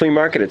going to the flea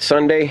market. It's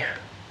Sunday.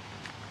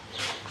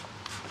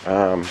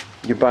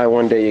 You buy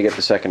one day, you get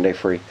the second day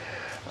free.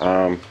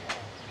 I've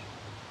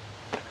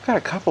got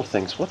a couple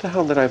things. What the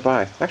hell did I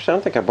buy? Actually, I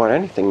don't think I bought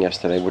anything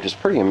yesterday, which is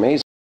pretty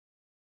amazing.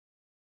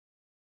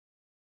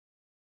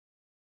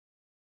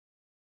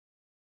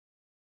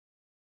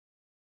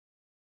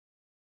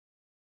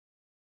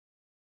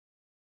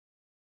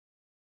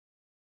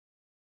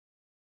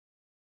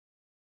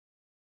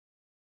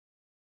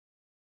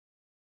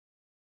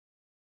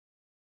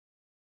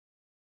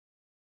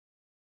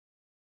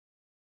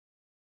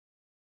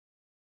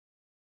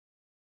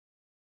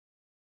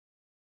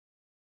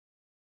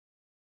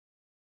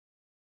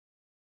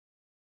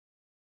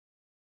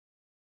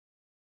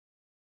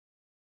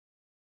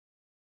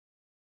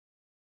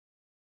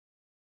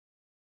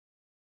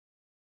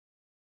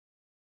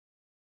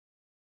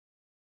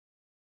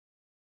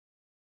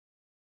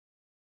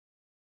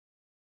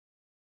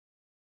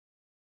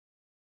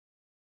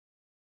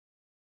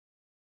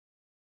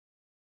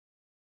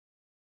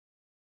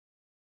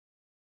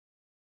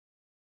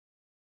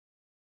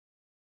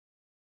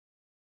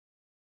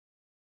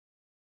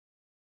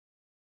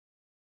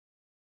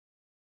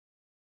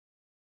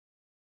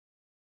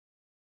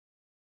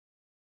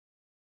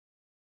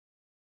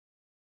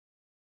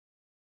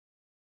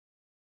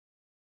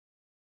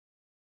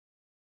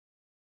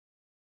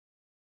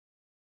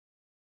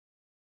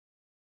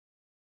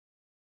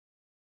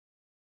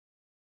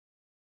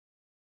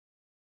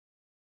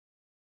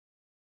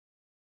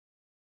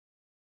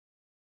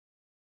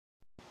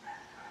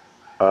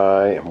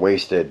 I am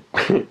wasted.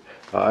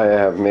 I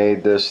have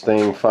made this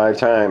thing 5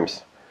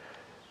 times.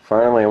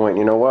 Finally, I went,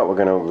 you know what? We're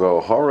going to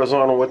go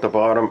horizontal with the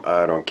bottom.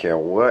 I don't care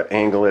what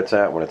angle it's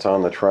at when it's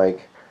on the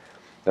trike.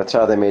 That's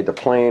how they made the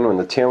plane. When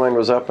the tail end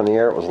was up in the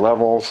air, it was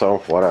level, so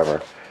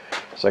whatever.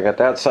 So I got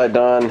that side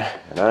done,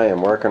 and I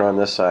am working on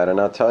this side.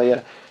 And I'll tell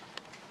you,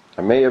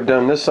 I may have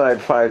done this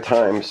side 5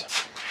 times,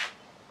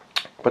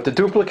 but to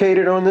duplicate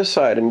it on this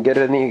side and get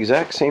it in the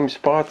exact same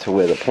spot to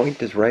where the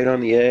point is right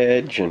on the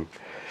edge, and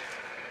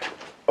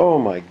oh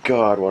my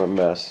God, what a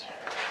mess.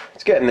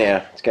 It's getting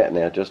there. It's getting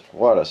there. Just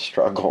what a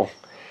struggle.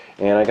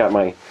 And I got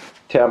my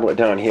tablet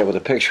down here with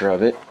a picture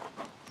of it.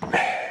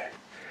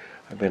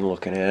 I've been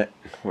looking at it.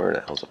 Where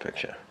the hell's the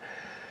picture?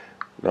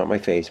 Not my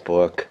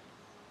Facebook.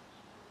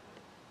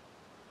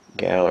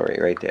 Gallery,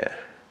 right there.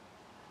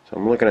 So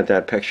I'm looking at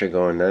that picture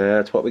going,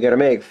 that's what we got to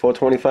make,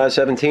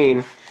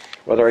 425/17.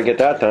 Whether I get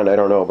that done, I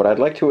don't know. But I'd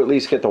like to at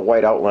least get the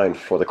white outline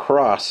for the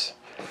cross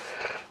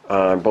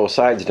on both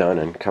sides done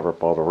and cover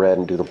up all the red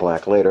and do the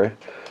black later.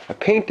 I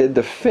painted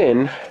the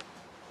fin,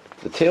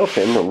 the tail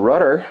fin, the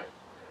rudder.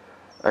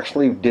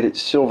 Actually did it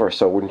silver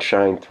so it wouldn't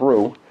shine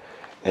through.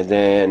 And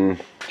then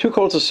 2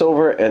 coats of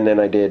silver, and then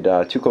I did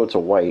 2 coats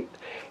of white.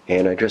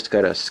 And I just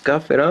got to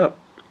scuff it up,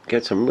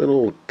 get some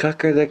little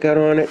cucker that got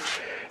on it,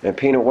 and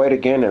paint it white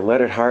again and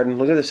let it harden.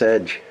 Look at this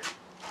edge.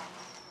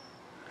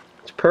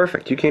 It's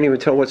perfect. You can't even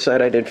tell what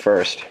side I did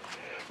first.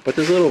 But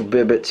there's little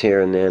bibbits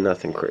here and there,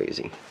 nothing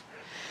crazy.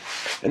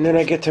 And then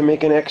I get to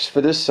make an X for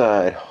this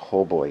side.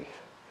 Oh boy.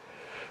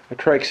 The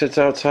trike sits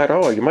outside.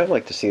 Oh, you might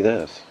like to see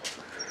this.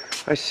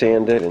 I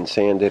sanded and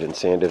sanded and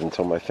sanded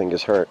until my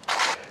fingers hurt.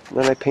 And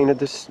then I painted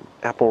this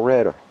apple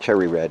red or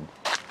cherry red.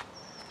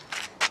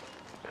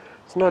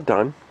 It's not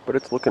done, but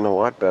it's looking a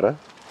lot better.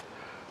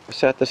 I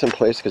sat this in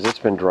place because it's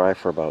been dry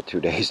for about 2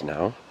 days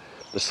now.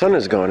 The sun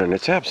is gone and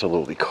it's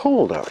absolutely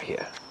cold out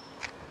here.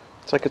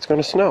 It's like it's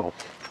going to snow.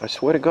 I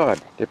swear to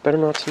God, it better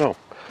not snow.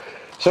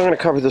 So I'm going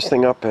to cover this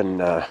thing up,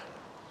 and I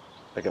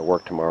got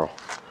work tomorrow.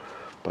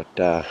 But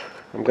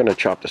I'm going to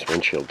chop this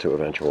windshield too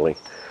eventually.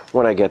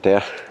 When I get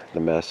there,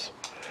 the mess.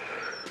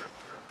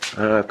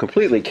 I've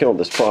completely killed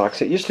this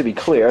box. It used to be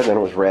clear, then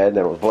it was red,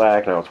 then it was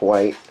black, now it's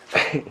white.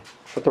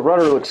 But the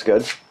rudder looks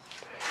good.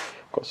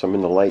 Of course, I'm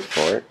in the light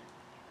for it.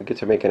 I get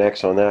to make an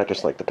X on that,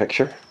 just like the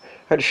picture.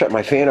 I had to shut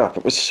my fan off.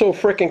 It was so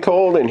freaking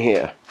cold in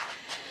here.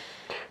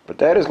 But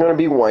that is going to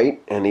be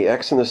white, and the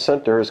X in the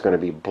center is going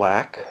to be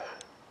black.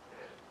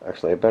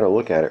 Actually, I better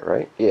look at it,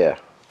 right? Yeah,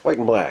 white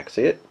and black.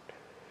 See it?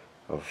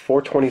 A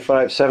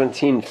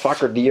 425/17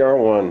 Fokker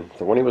DR1,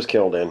 the one he was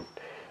killed in.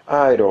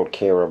 I don't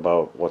care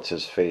about what's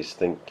his face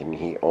thinking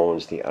he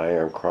owns the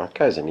Iron Cross.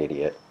 Guy's an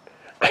idiot.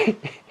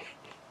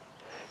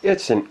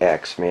 It's an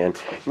X, man.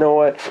 You know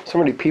what? So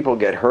many people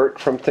get hurt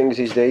from things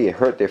these days. You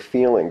hurt their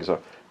feelings. Or,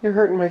 you're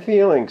hurting my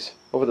feelings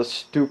over the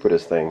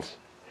stupidest things.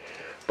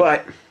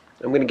 But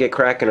I'm going to get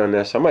cracking on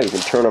this. I might even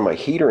turn on my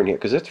heater in here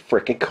because it's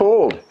freaking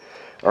cold.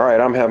 All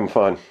right, I'm having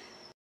fun.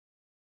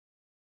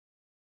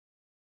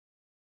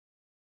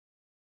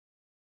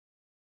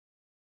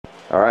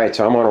 All right,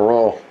 so I'm on a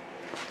roll.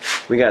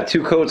 We got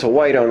 2 coats of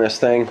white on this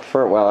thing.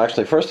 Well,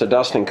 actually, first a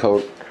dusting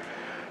coat.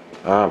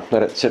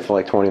 Let it sit for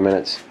like 20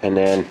 minutes. And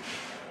then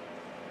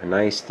a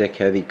nice thick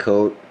heavy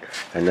coat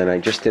and then I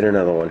just did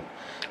another one.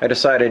 I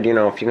decided, you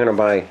know, if you're going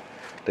to buy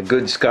the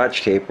good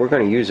Scotch tape, we're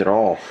going to use it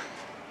all.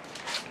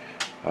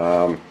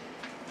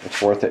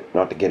 It's worth it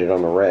not to get it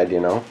on the red, you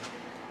know.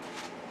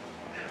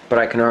 But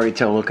I can already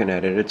tell looking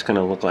at it, it's going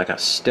to look like a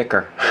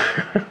sticker.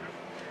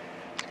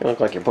 It's going to look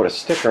like you put a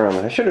sticker on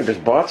it. I should have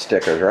just bought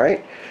stickers,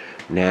 right?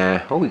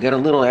 Nah. Oh, we got a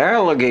little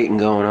alligating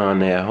going on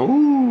there.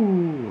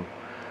 Ooh.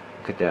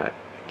 Look at that.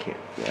 I can't.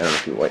 I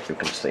don't know if you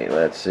can see.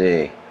 Let's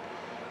see.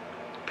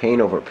 Paint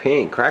over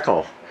paint.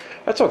 Crackle.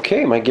 That's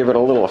okay. Might give it a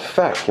little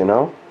effect, you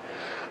know.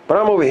 But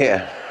I'm over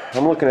here.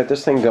 I'm looking at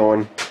this thing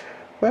going,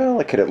 well,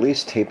 I could at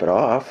least tape it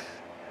off.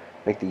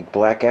 Make the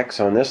black X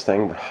on this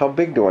thing, but how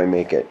big do I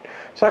make it?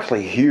 It's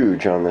actually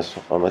huge on this,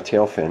 on the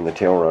tail fin, the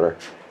tail rudder.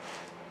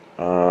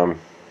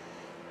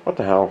 What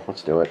the hell?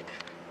 Let's do it.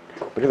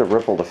 Look at the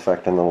rippled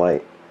effect in the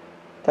light.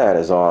 That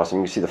is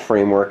awesome. You see the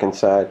framework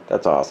inside?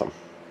 That's awesome.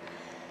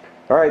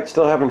 Alright,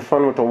 still having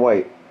fun with the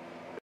white.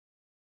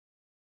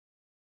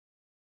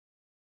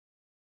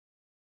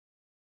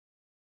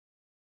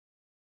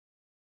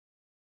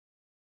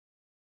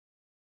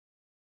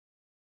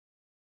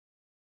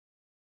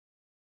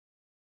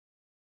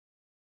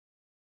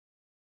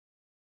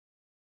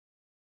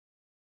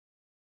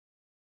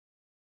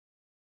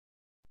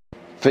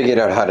 Figured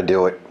out how to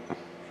do it.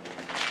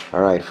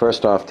 Alright,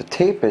 first off, the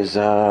tape is,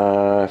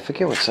 I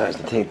forget what size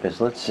the tape is.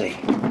 Let's see.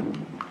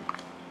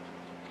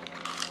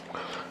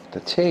 The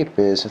tape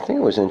is, I think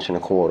it was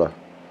 1.25 inches.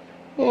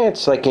 Yeah,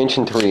 it's like 1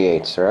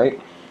 3/8, right?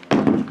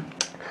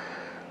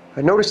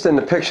 I noticed in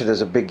the picture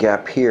there's a big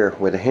gap here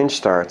where the hinge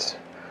starts.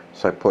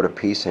 So I put a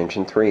piece 1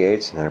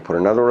 3/8, and then I put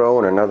another row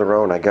and another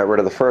row, and I got rid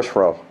of the first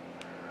row.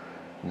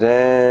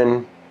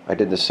 Then I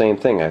did the same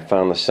thing. I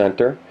found the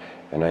center,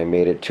 and I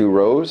made it 2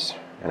 rows.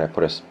 And I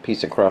put a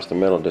piece across the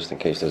middle just in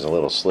case there's a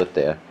little slit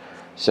there.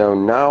 So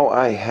now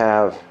I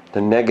have the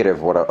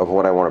negative of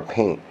what I want to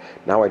paint.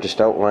 Now I just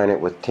outline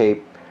it with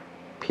tape,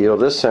 peel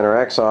this center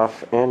X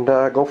off, and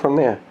go from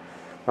there.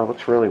 Oh, it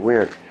looks really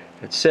weird.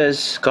 It says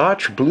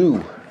Scotch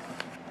Blue.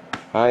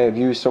 I have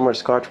used so much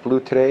Scotch Blue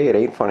today, it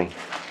ain't funny.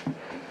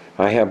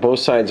 I have both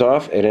sides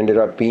off. It ended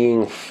up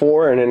being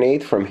 4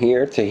 1/8 from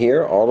here to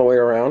here, all the way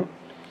around.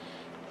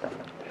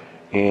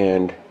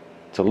 And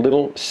it's a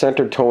little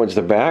centered towards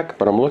the back,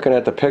 but I'm looking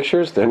at the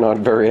pictures. They're not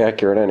very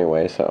accurate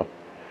anyway, so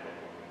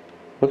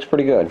looks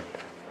pretty good.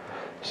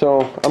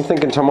 So I'm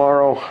thinking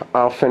tomorrow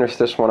I'll finish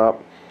this one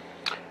up.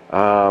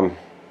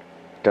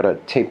 Gotta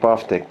tape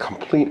off the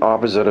complete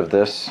opposite of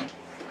this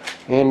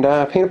and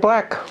paint it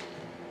black.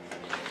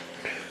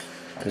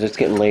 Because it's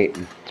getting late.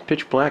 It's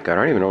pitch black. I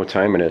don't even know what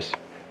time it is.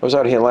 I was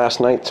out here last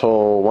night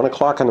till 1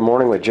 o'clock in the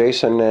morning with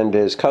Jason and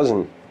his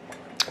cousin,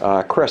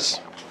 Chris.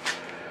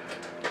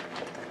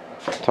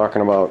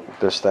 Talking about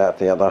this, that,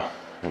 the other,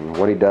 and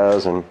what he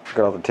does, and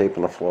got all the tape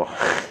on the floor.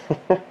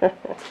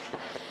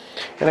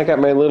 And I got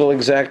my little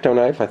X-Acto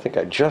knife. I think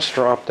I just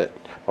dropped it.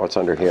 Oh, it's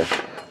under here.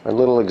 My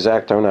little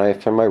X-Acto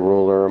knife and my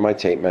ruler and my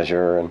tape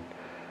measure. And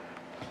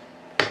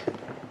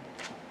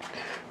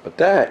but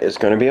that is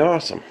going to be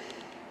awesome.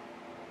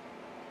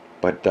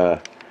 But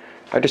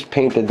I just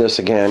painted this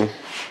again.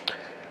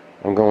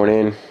 I'm going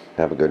in.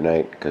 Have a good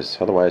night, because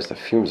otherwise the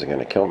fumes are going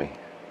to kill me.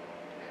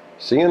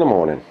 See you in the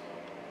morning.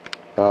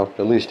 Well,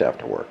 at least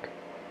after work.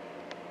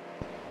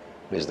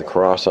 There's the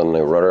cross on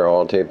the rudder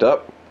all taped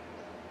up.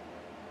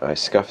 I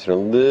scuffed it a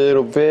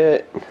little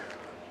bit.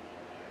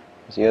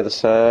 There's the other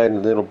side, a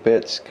little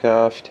bit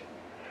scuffed.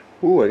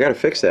 Ooh, I gotta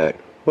fix that.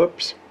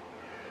 Whoops.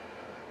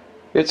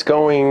 It's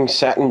going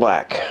satin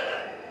black.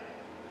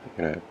 I'm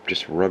gonna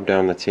just rub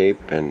down the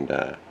tape and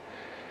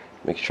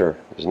make sure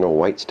there's no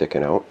white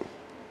sticking out.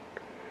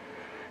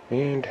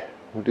 And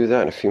we'll do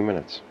that in a few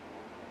minutes.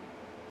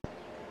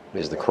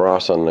 There's the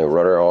cross on the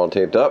rudder all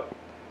taped up.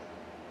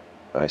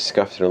 I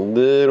scuffed it a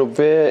little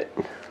bit.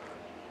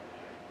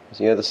 There's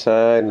the other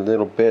side, a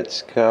little bit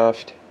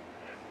scuffed.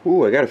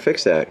 Ooh, I gotta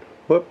fix that.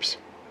 Whoops.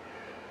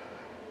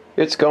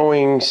 It's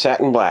going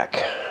satin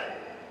black.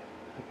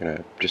 I'm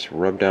gonna just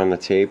rub down the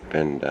tape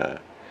and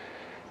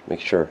make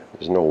sure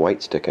there's no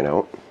white sticking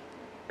out.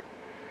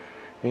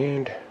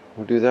 And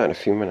we'll do that in a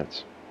few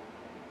minutes.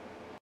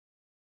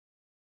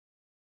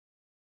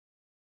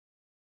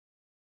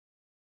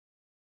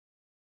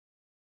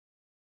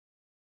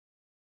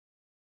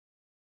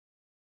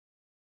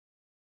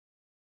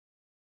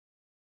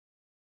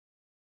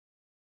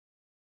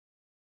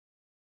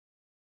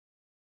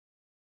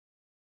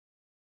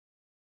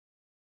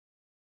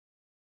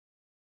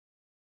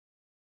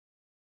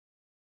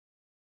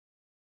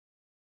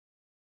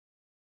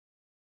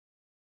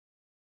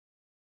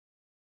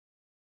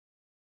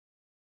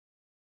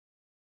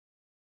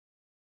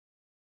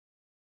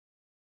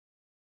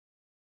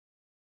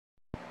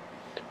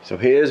 So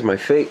here's my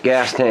fake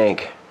gas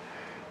tank.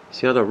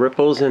 See all the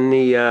ripples in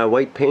the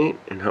white paint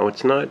and how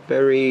it's not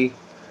very,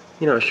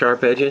 you know,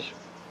 sharp edges?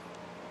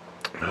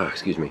 Oh,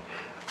 excuse me.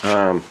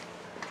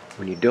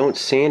 When you don't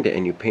sand it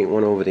and you paint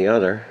one over the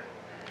other,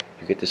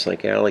 you get this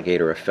like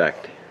alligator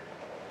effect.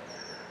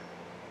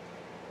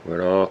 Where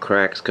it all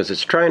cracks because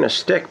it's trying to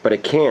stick but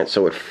it can't,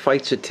 so it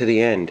fights it to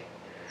the end.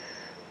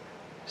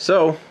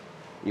 So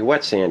you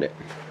wet sand it.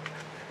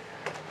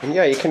 And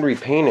yeah, you can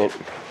repaint it.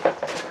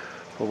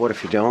 But what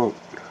if you don't?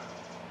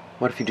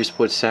 What if you just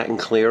put satin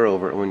clear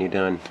over it when you're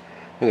done?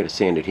 I'm gonna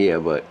sand it here,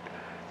 but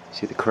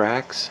see the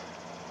cracks?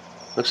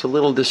 Looks a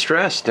little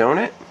distressed, don't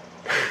it?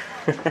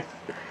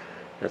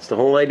 That's the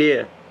whole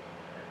idea.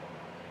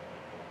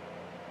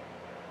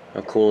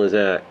 How cool is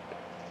that?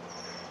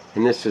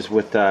 And this is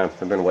with, I've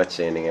been wet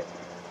sanding it.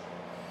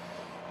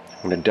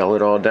 I'm going to dull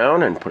it all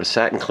down and put a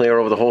satin clear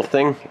over the whole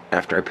thing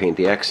after I paint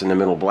the X in the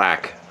middle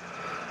black.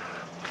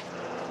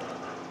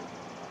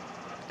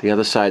 The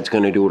other side's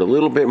going to do it a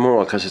little bit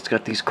more because it's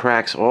got these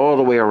cracks all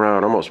the way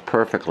around almost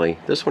perfectly.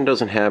 This one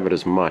doesn't have it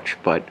as much,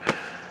 but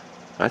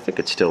I think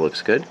it still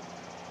looks good.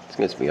 It's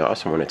going to be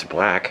awesome when it's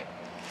black.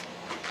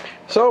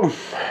 So,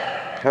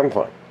 having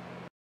fun.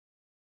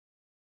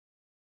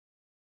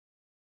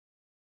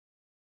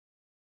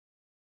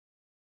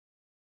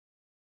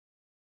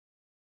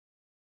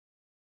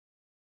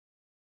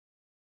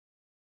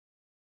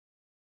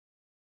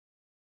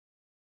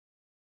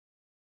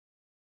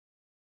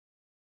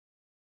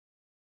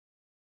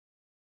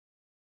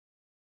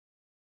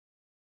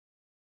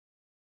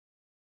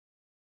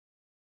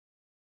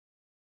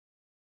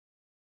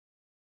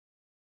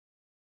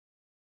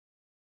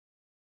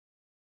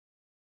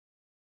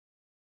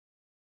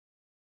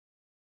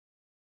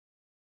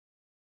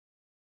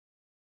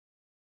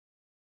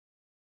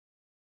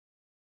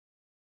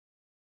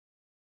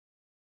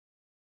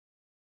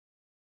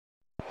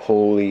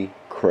 Holy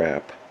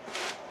crap.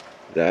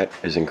 That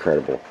is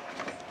incredible.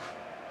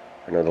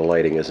 I know the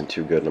lighting isn't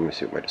too good. Let me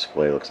see what my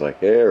display looks like.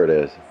 There it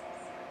is.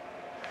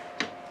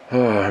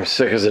 Oh, I'm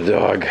sick as a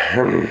dog.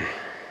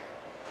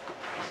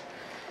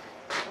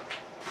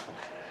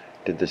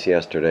 Did this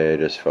yesterday. I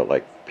just felt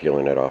like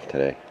peeling it off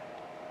today.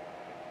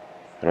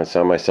 I don't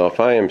sound myself.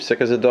 I am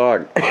sick as a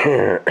dog.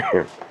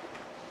 That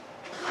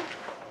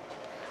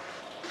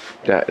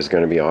is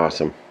going to be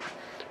awesome.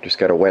 Just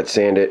got to wet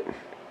sand it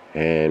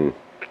and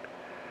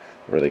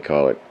what do they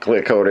call it?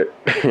 Clear coat it.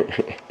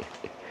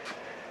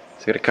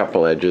 It's got a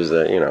couple edges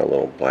that, you know, a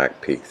little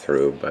black peek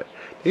through, but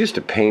they used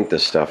to paint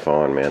this stuff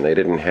on, man. They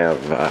didn't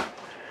have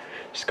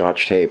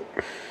Scotch tape,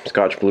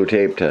 Scotch blue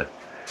tape to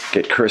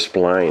get crisp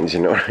lines,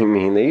 you know what I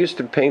mean? They used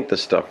to paint the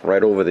stuff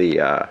right over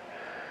the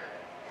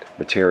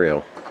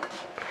material.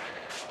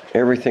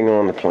 Everything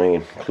on the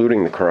plane,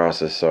 including the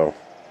crosses, so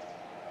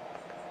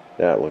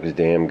that looks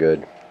damn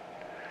good.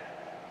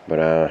 But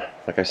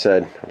like I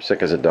said, I'm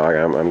sick as a dog.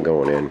 I'm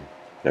going in.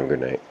 Have a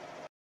good night.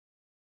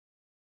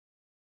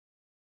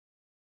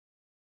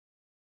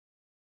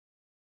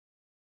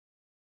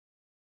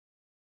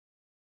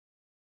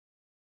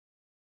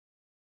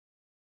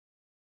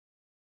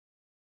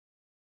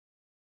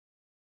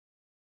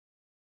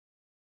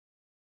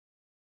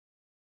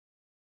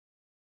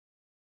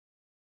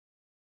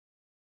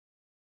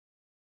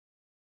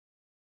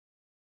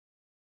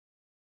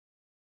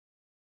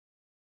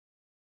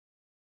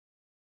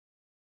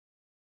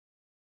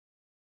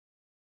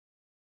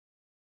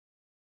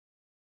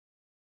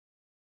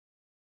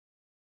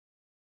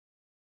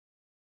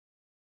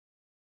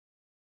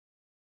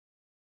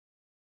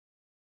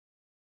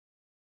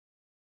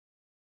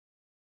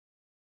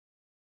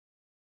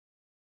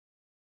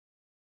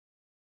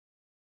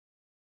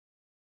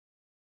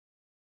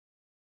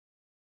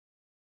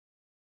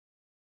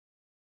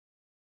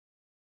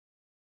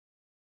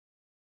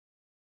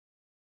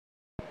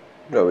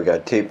 No, we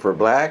got tape for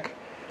black,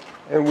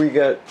 and we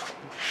got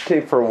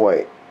tape for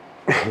white.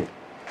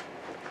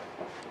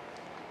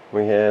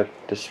 We have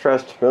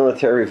distressed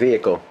military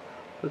vehicle.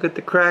 Look at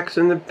the cracks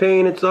in the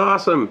paint, it's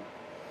awesome.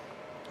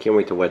 Can't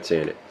wait to wet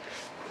sand it.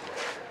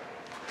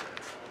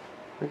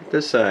 Look at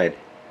this side.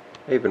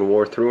 I even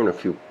wore through in a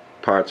few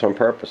parts on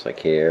purpose,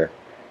 like here,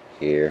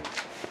 here.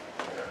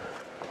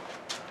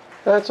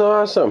 That's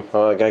awesome.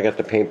 Oh, I got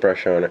the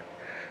paintbrush on it.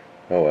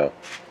 Oh well.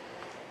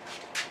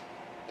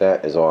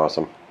 That is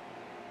awesome.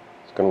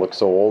 It's gonna look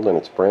so old and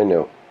it's brand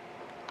new.